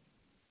lane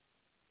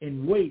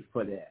and wait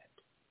for that.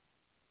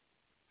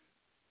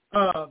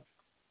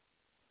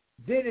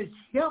 Then it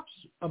helps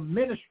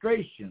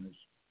administrations,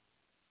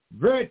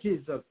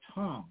 varieties of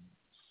tongues,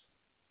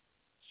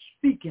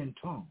 speak in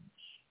tongues.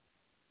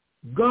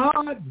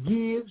 God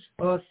gives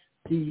us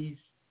these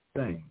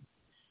things.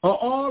 Are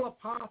all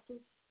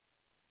apostles?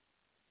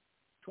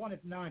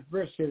 29th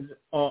verse says,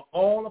 are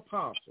all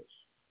apostles?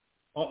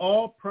 Are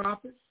all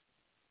prophets?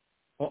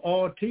 Are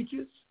all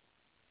teachers?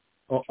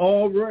 Are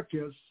all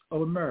workers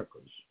of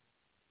miracles?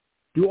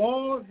 Do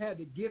all have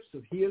the gifts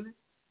of healing?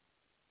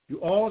 Do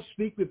all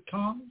speak with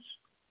tongues?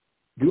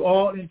 Do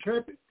all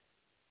interpret?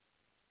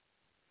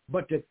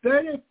 But the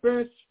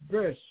 31st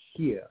verse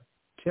here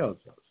tells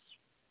us,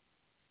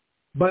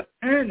 but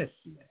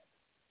earnestly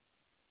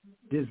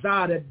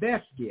desire the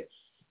best gifts,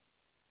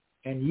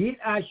 and yet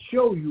I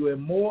show you a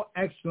more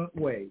excellent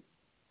way.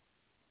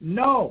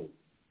 No,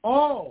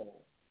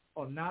 all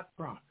are not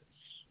prophets.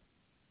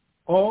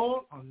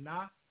 All are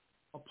not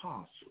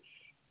apostles.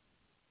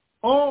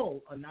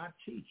 All are not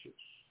teachers.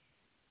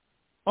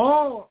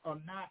 All are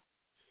not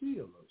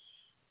healers.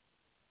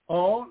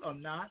 All are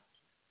not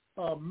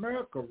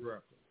miracle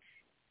workers.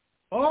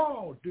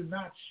 All do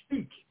not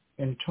speak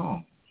in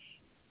tongues.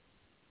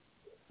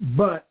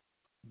 But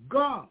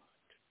God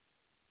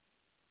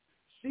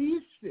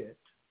sees fit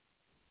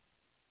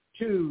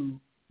to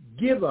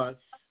give us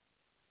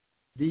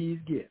these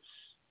gifts.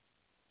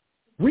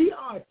 We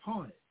are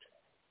appointed,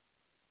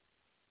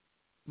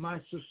 my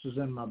sisters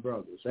and my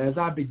brothers, as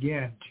I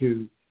begin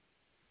to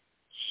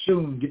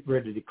soon get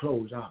ready to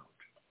close out.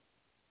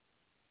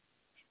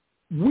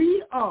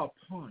 We are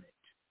appointed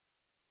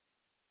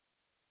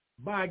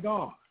by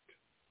God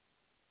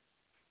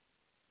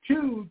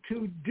to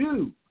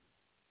do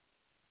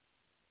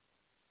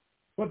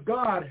what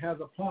God has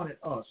appointed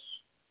us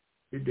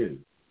to do.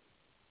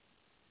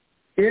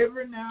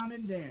 Every now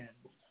and then,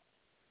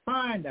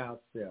 find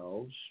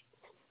ourselves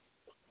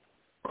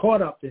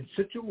caught up in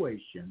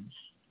situations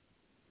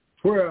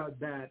where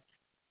that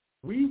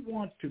we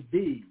want to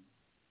be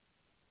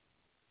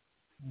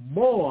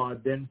more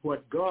than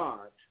what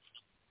God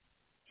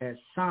has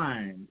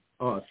signed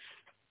us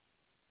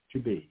to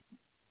be.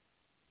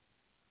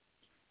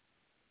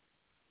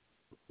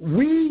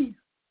 We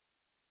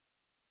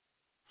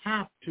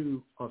have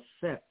to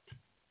accept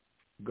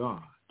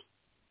God.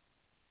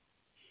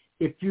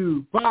 If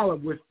you follow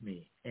with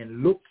me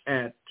and look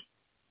at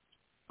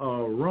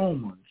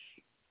Romans,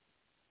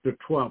 the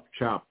 12th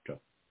chapter,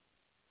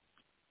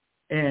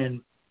 and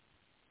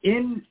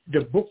in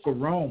the book of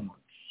Romans,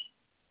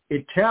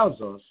 it tells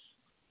us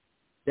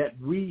that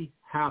we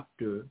have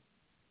to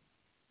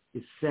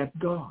accept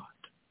God.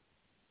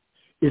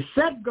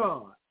 Accept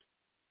God.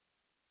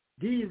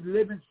 These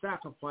living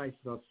sacrifices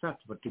are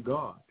acceptable to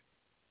God.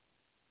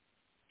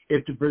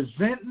 If the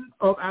presenting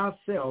of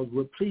ourselves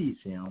will please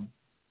him,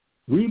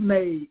 we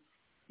may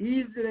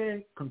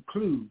easily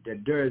conclude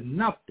that there is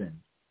nothing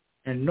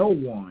and no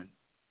one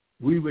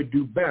we would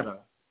do better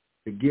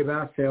to give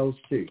ourselves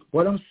to.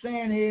 What I'm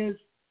saying is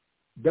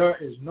there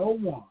is no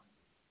one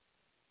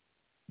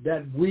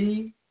that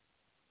we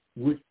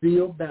would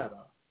feel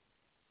better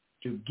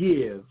to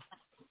give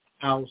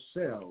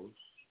ourselves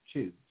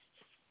to,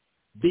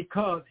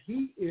 because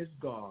he is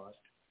God,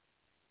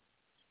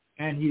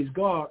 and he's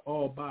God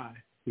all by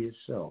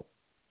himself.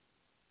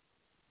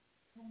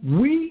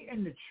 We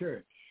in the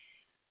church,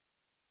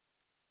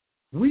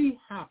 we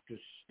have to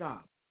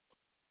stop,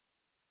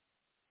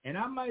 and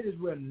I might as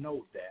well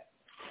note that.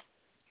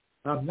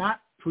 I'm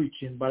not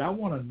preaching, but I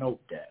want to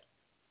note that.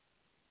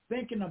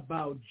 Thinking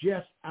about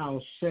just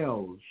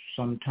ourselves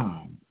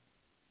sometime.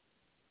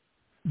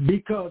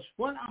 Because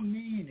what I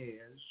mean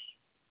is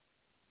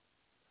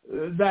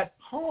that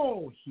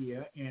Paul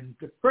here in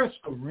the 1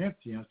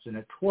 Corinthians in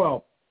the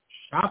 12th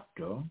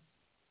chapter,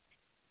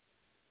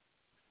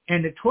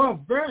 and the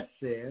 12th verse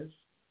says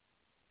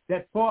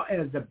that for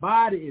as the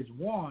body is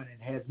one and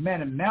has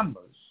many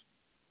members,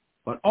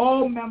 but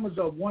all members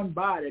of one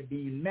body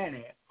being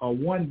many are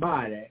one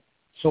body,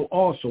 so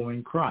also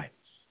in Christ.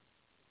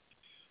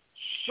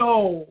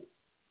 So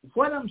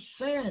what I'm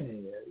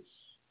saying is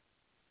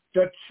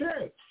the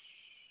church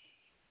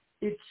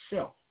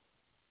itself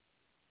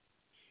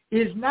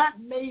is not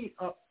made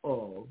up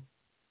of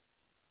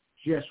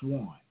just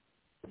one.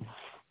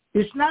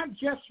 It's not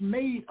just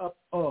made up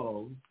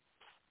of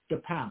the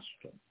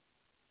pastor.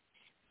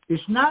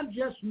 It's not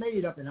just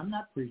made up, and I'm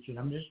not preaching,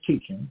 I'm just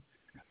teaching,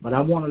 but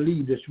I want to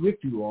leave this with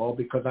you all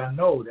because I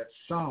know that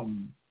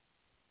some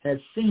have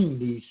seen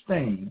these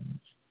things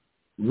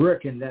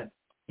working that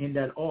in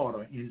that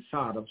order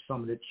inside of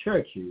some of the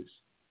churches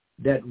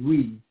that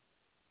we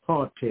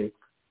partake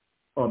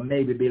or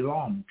maybe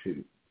belong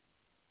to.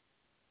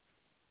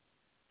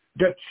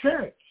 The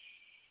church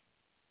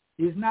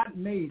is not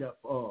made up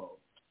of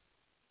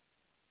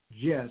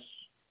just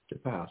the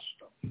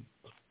pastor.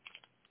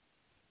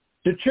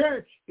 The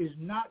church is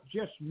not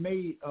just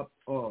made up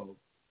of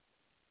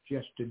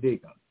just the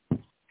deacon.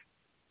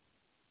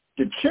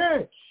 The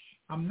church,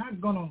 I'm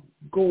not going to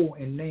go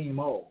and name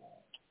all,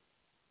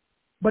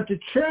 but the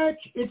church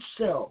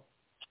itself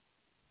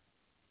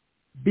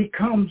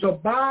becomes a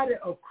body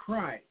of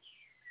Christ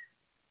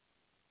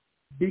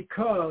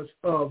because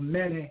of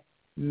many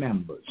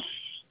members.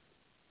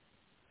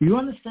 You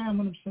understand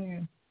what I'm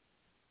saying?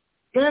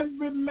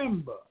 Every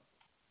member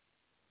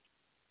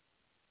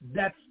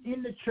that's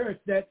in the church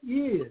that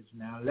is,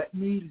 now let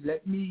me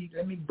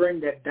bring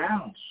that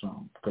down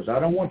some, because I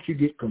don't want you to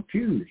get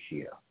confused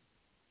here.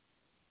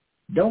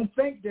 Don't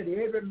think that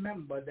every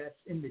member that's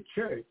in the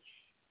church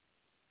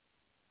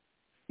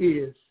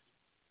is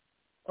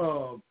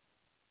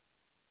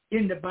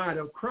in the body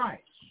of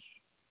Christ.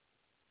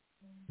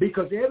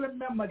 Because every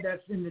member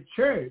that's in the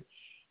church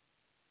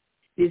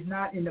is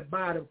not in the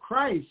body of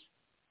Christ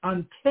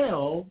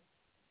until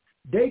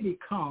they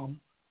become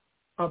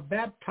a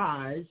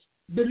baptized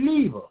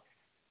believer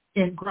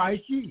in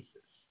Christ Jesus.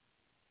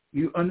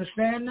 You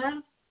understand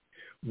that?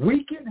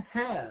 We can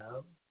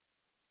have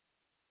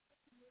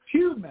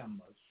few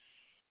members,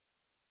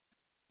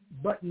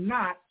 but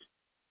not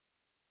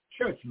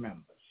church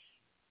members,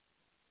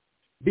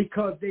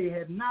 because they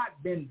have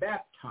not been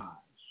baptized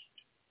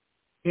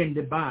in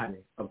the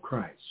body of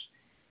Christ,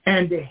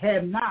 and they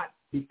have not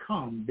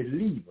become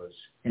believers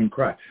in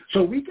Christ.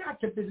 So we got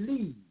to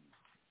believe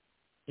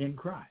in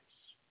Christ.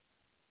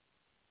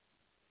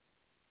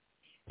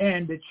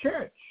 And the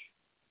church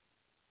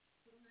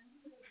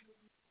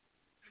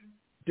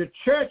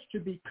to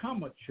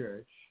become a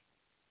church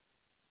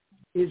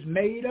is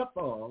made up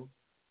of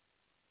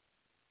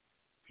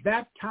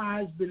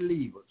baptized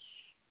believers.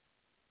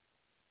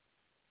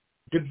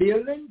 The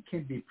building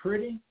can be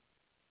pretty.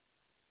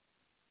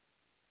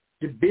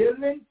 The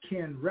building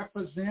can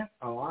represent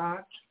a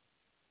lot.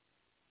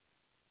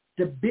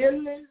 The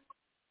building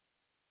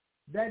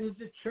that is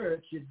the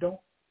church, it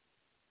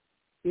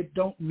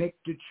don't make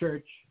the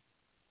church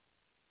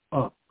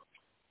up.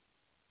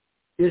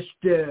 It's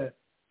the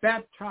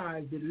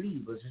baptized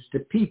believers. It's the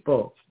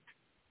people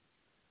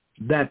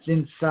that's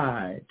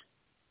inside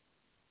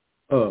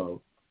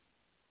of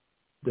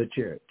the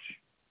church.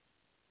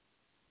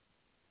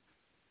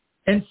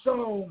 And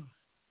so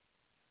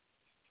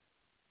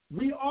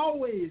we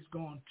always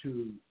going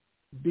to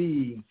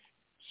be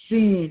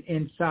seeing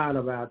inside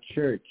of our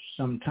church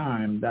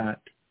sometime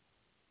that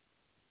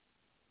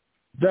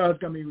there's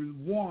going to be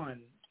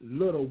one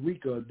little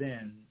weaker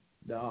than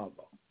the other.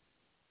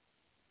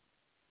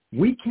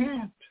 We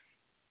can't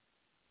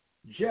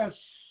just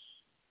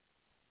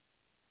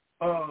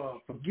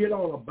forget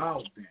all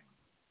about them.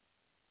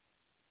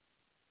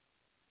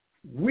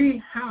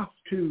 We have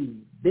to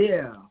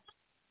bear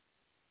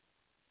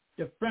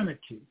the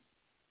infirmity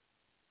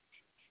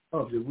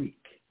of the weak.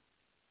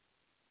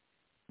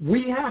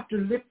 We have to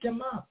lift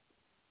them up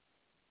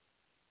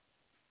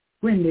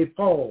when they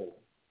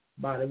fall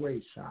by the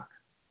wayside.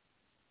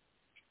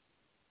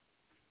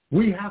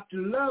 We have to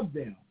love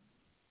them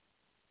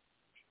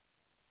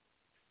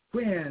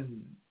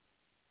when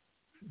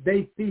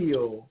they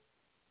feel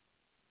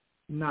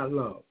not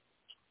loved.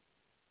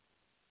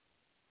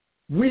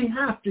 We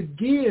have to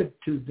give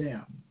to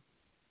them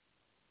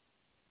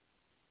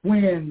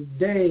when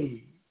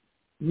they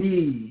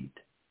need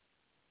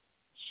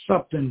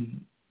something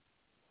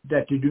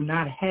that they do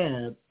not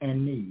have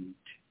and need.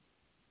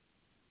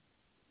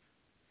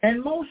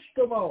 And most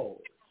of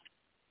all,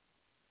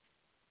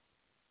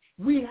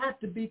 we have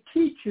to be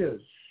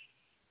teachers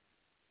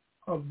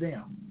of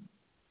them.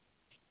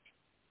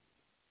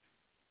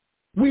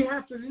 We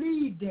have to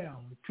lead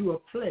them to a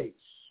place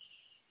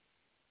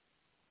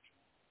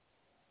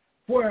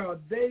where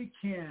they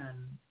can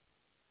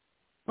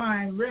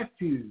find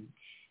refuge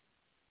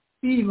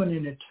even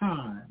in the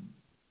time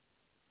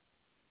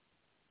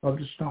of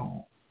the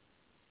storm.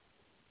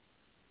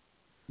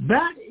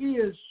 That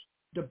is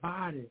the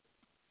body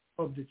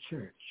of the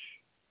church.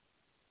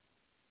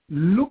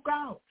 Look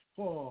out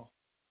for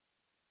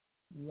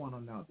one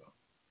another.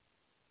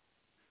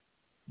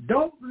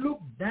 Don't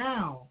look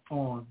down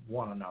on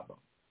one another,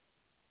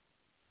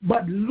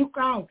 but look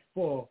out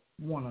for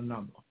one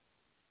another.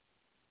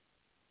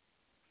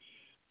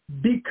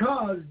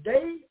 Because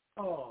they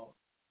are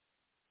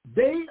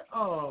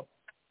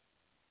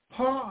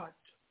part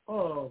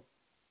of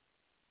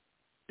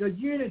the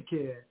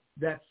unity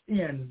that's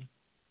in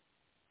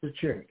the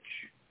church.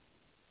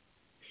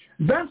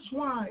 That's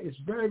why it's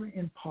very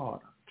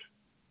important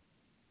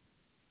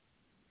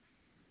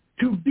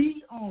to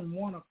be on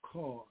one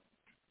accord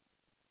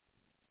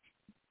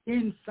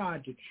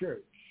inside the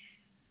church,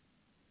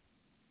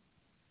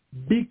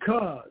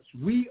 because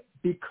we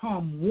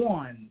become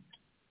one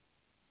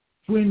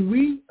when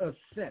we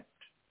accept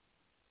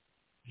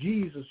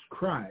Jesus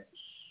Christ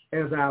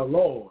as our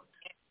Lord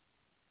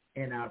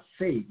and our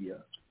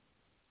Savior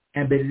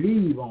and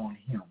believe on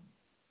him.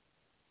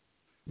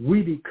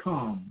 We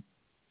become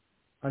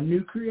a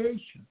new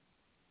creation.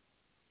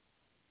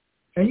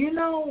 And you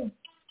know,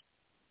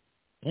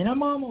 and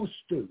I'm almost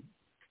through,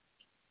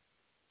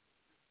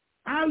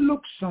 I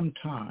look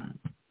sometime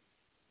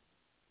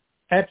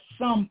at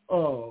some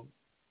of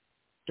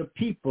the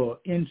people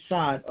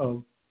inside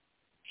of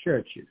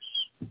churches,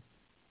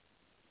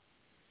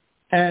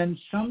 and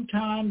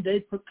sometimes they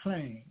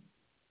proclaim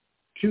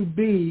to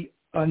be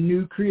a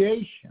new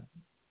creation.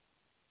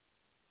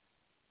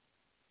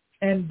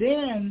 And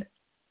then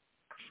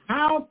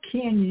how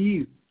can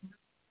you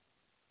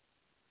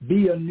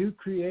be a new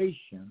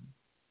creation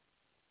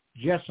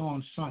just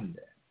on Sunday?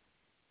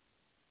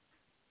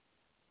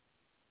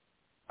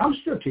 I'm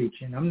still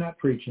teaching. I'm not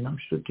preaching. I'm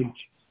still teaching.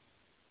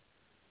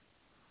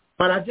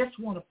 But I just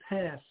want to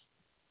pass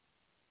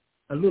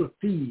a little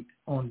feed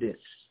on this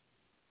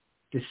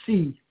to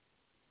see,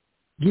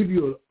 give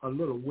you a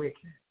little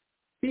awakening.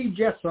 Be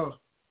just a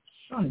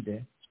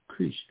Sunday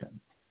Christian.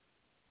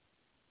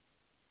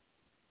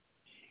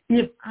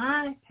 If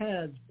I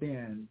have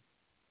been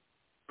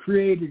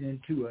created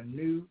into a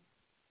new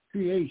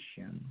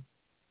creation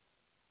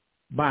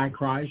by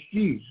Christ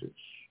Jesus,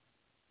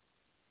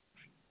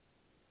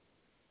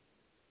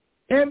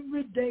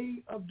 every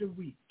day of the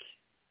week,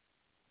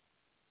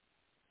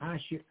 I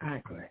should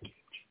act like it.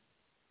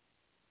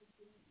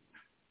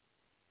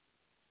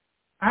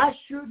 I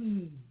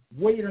shouldn't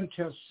wait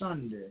until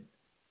Sunday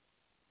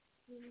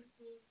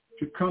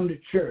to come to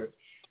church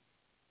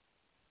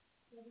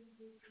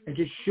and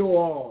just show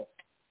off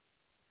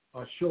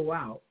or show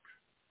out.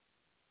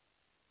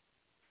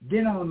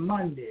 Then on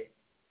Monday,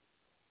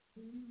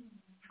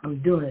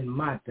 I'm doing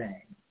my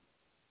thing.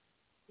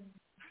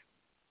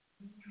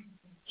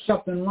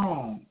 Something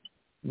wrong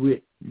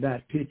with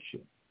that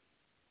picture.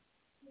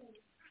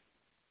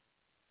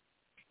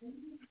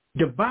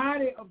 The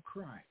body of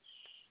Christ,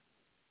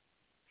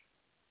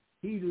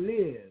 he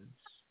lives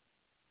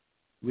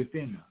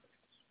within us.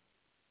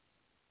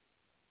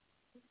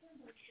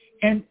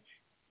 And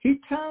he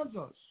tells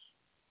us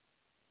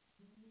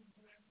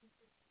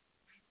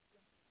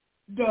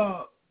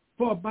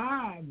for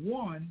by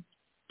one,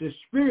 the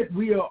Spirit,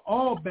 we are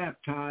all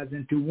baptized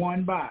into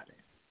one body.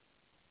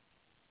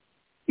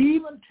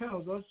 even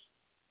tells us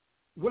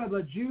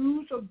whether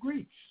Jews or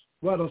Greeks,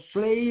 whether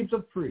slaves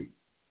or free,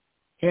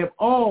 have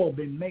all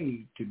been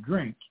made to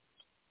drink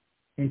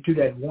into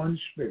that one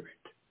Spirit,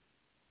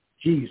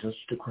 Jesus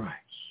the Christ.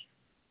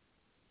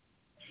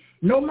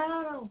 No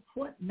matter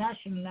what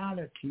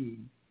nationality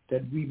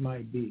that we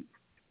might be,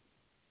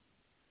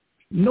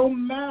 no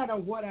matter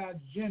what our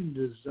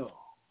genders are,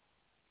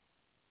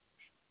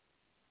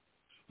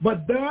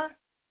 but there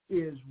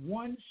is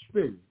one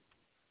Spirit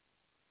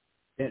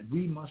that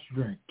we must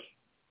drink,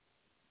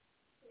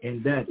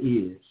 and that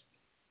is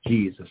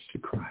Jesus the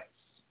Christ.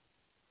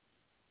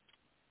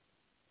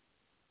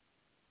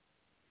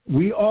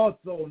 We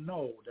also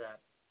know that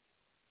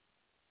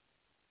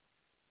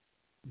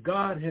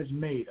God has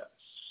made us.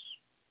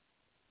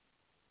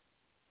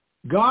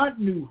 God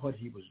knew what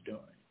he was doing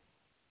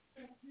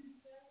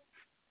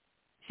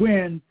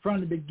when,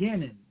 from the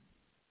beginning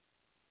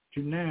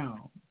to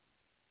now,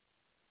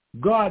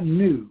 God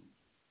knew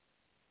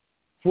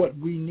what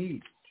we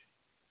needed.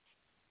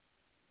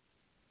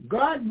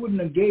 God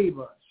wouldn't have gave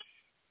us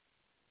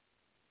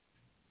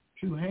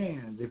two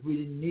hands if we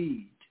didn't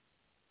need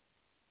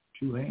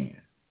two hands.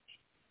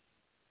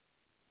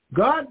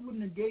 God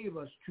wouldn't have gave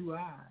us two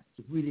eyes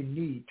if we didn't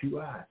need two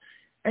eyes.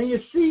 And you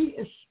see,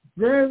 it's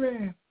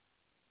very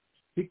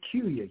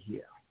peculiar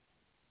here.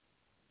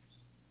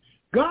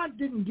 God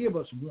didn't give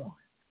us one.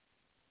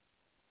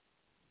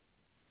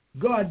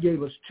 God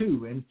gave us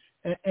two.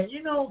 And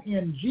you know,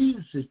 in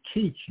Jesus'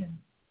 teaching,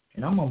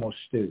 and I'm almost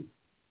through,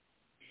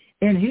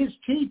 in his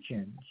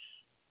teachings,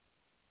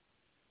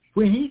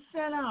 when he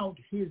sent out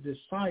his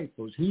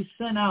disciples, he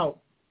sent out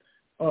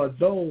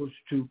those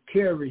to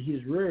carry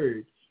his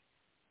word,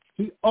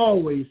 he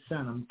always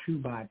sent them two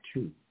by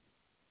two.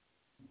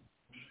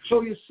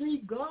 So you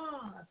see,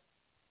 God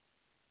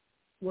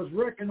was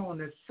working on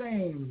the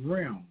same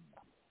realm,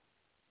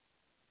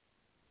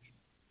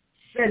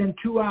 setting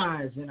two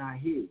eyes in our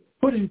head,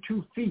 putting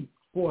 2 feet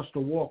for us to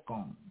walk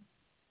on,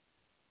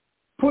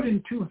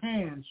 putting 2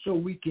 hands so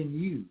we can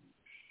use,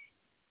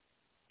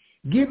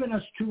 giving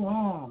us 2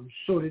 arms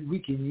so that we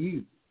can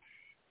use.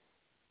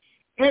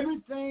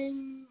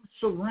 Everything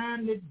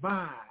surrounded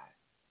by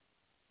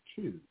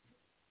 2.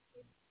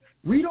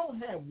 We don't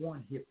have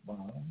 1 hip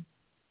bone.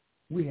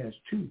 We have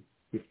 2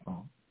 hip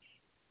bones.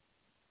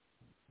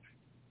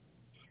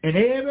 And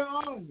every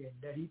organ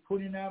that he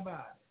put in our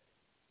body,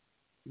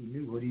 he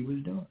knew what he was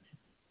doing.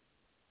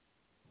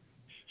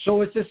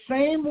 So it's the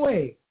same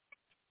way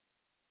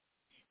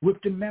with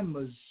the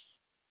members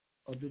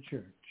of the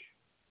church.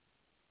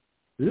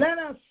 Let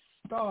us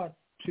start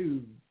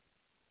to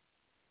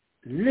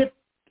lift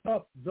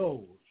up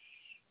those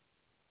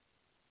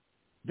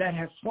that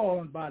have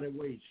fallen by the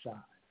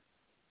wayside.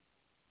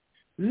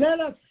 Let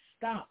us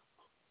stop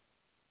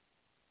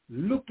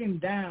looking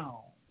down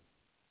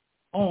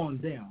on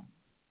them,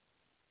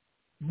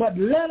 but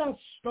let us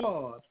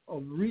start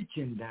of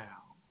reaching down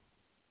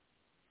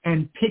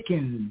and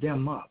picking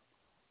them up.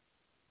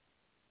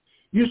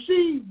 You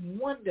see,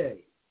 one day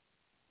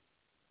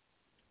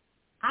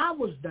I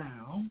was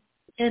down,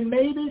 and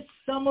maybe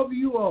some of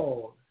you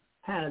all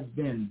have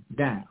been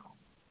down.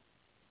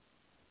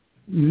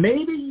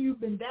 Maybe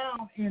you've been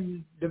down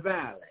in the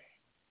valley.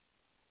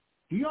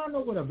 Do y'all know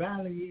what a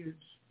valley is?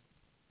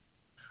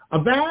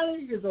 A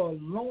valley is a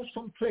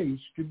lonesome place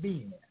to be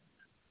in.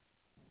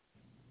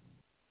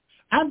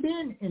 I've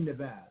been in the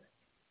valley,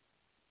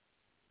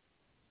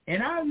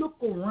 and I look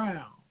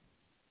around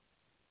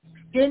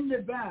in the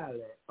valley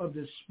of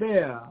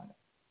despair,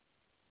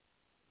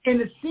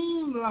 and it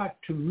seemed like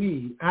to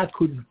me I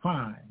couldn't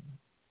find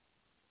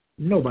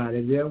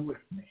nobody there with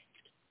me.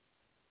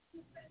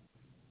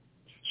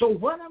 So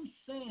what I'm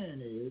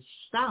saying is,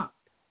 stop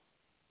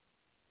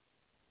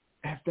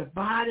at the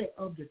body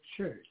of the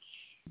church,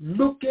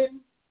 looking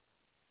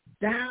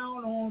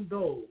down on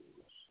those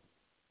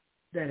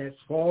that has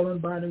fallen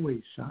by the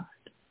wayside.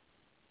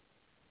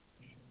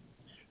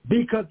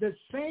 Because the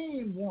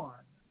same one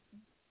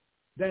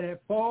that have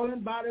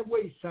fallen by the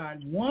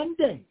wayside, one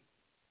day,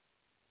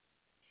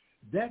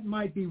 that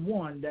might be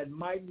one that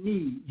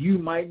you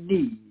might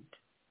need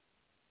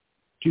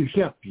to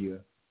help you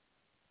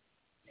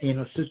in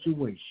a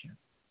situation.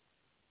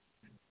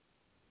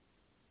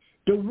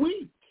 The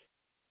weak,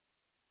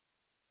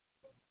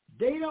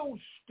 they don't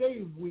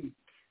stay weak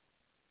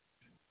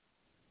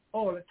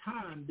all the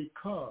time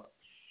because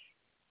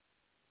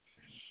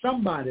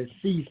somebody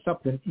sees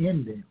something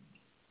in them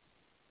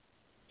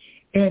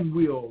and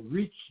will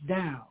reach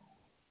down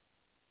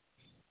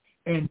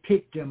and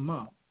pick them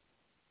up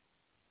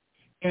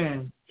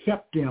and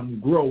help them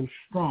grow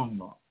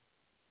stronger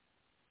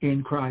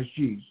in Christ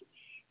Jesus.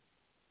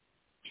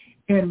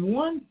 And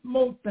one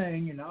more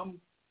thing, and I'm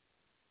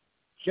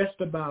just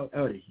about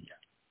out of here.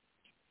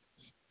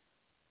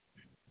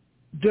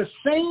 The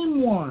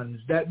same ones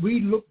that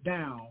we look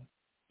down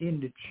in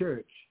the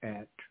church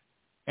at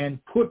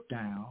and put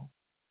down,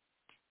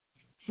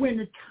 when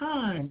the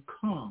time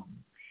comes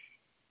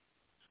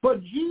for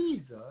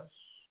Jesus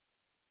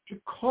to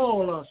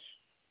call us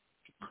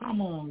to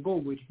come on, go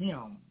with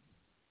him,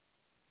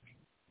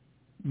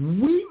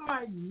 we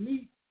might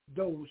meet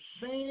those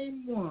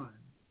same ones.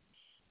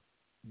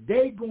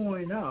 They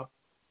going up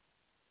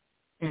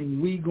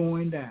and we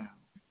going down.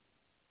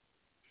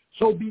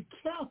 So be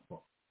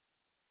careful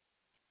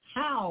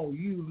how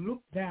you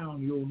look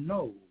down your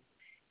nose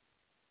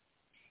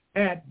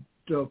at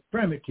the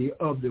infirmity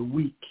of the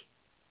weak.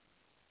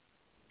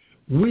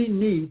 We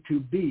need to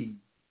be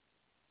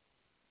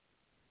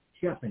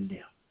helping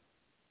them.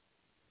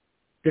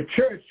 The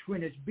church,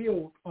 when it's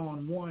built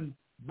on one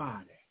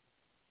body,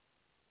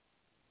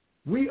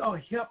 we are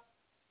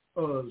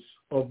helpers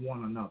of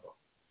one another.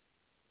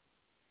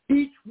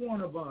 Each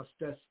one of us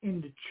that's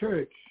in the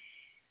church,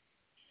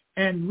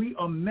 and we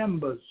are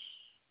members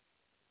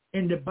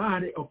in the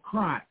body of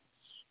Christ,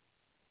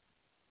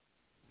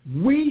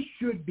 we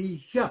should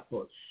be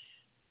helpers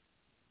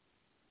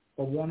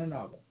of one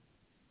another.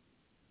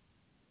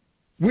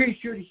 We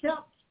should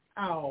help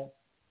our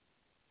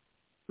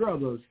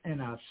brothers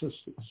and our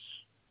sisters.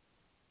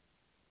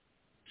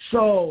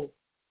 So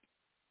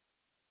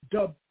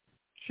the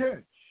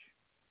church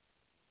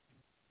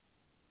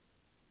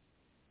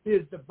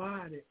is the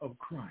body of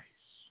Christ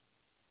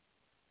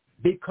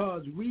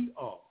because we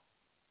are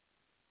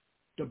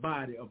the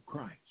body of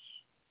Christ.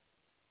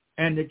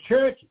 And the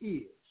church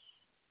is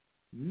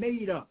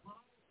made up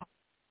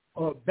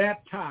of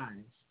baptized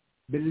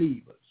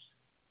believers.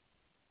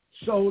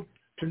 So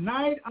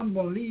tonight I'm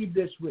going to leave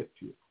this with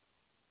you.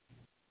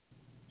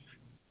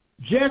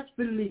 Just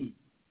believe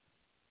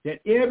that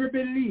every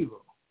believer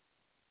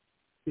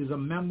is a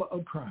member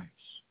of Christ.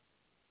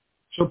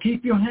 So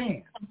keep your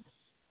hand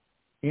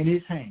in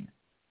his hand.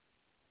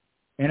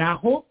 And I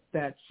hope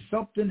that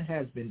something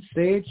has been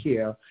said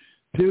here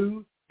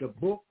through the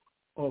book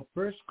of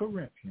 1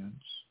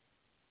 Corinthians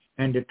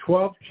and the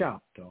 12th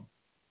chapter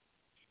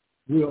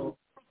will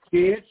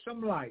shed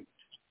some light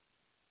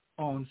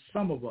on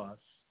some of us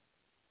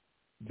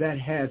that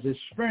has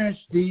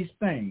experienced these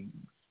things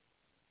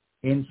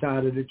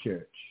inside of the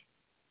church.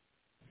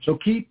 So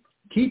keep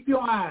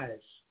your eyes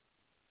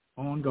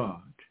on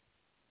God.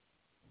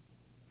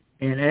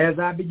 And as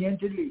I begin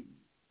to leave,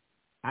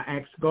 I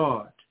ask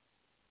God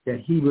that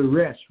he will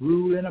rest,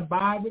 rule, and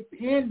abide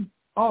within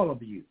all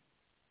of you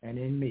and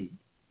in me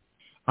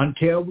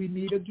until we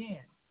meet again.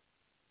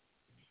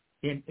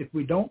 And if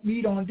we don't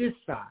meet on this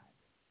side,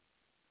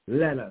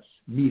 let us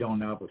meet on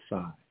the other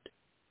side.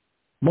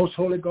 Most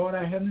holy God,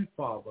 our Heavenly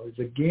Father, it's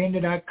again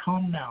that I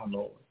come now,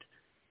 Lord.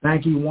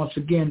 Thank you once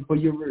again for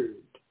your word.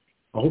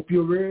 I hope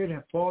your word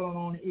has fallen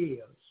on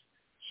ears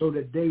so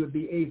that they will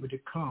be able to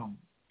come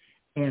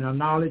and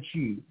acknowledge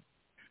you.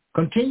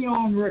 Continue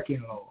on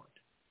working, Lord,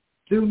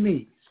 through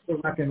me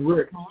so I can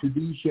work to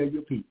these your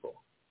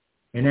people.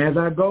 And as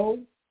I go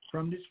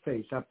from this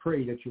place, I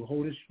pray that your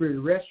Holy Spirit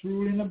rest,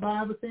 rule, and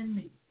abide within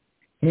me,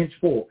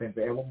 henceforth and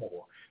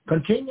forevermore.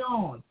 Continue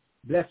on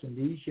blessing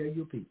these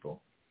your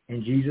people.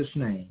 In Jesus'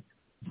 name,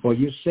 for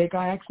your sake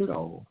I ask it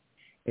all.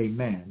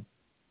 Amen,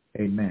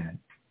 amen,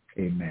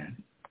 amen.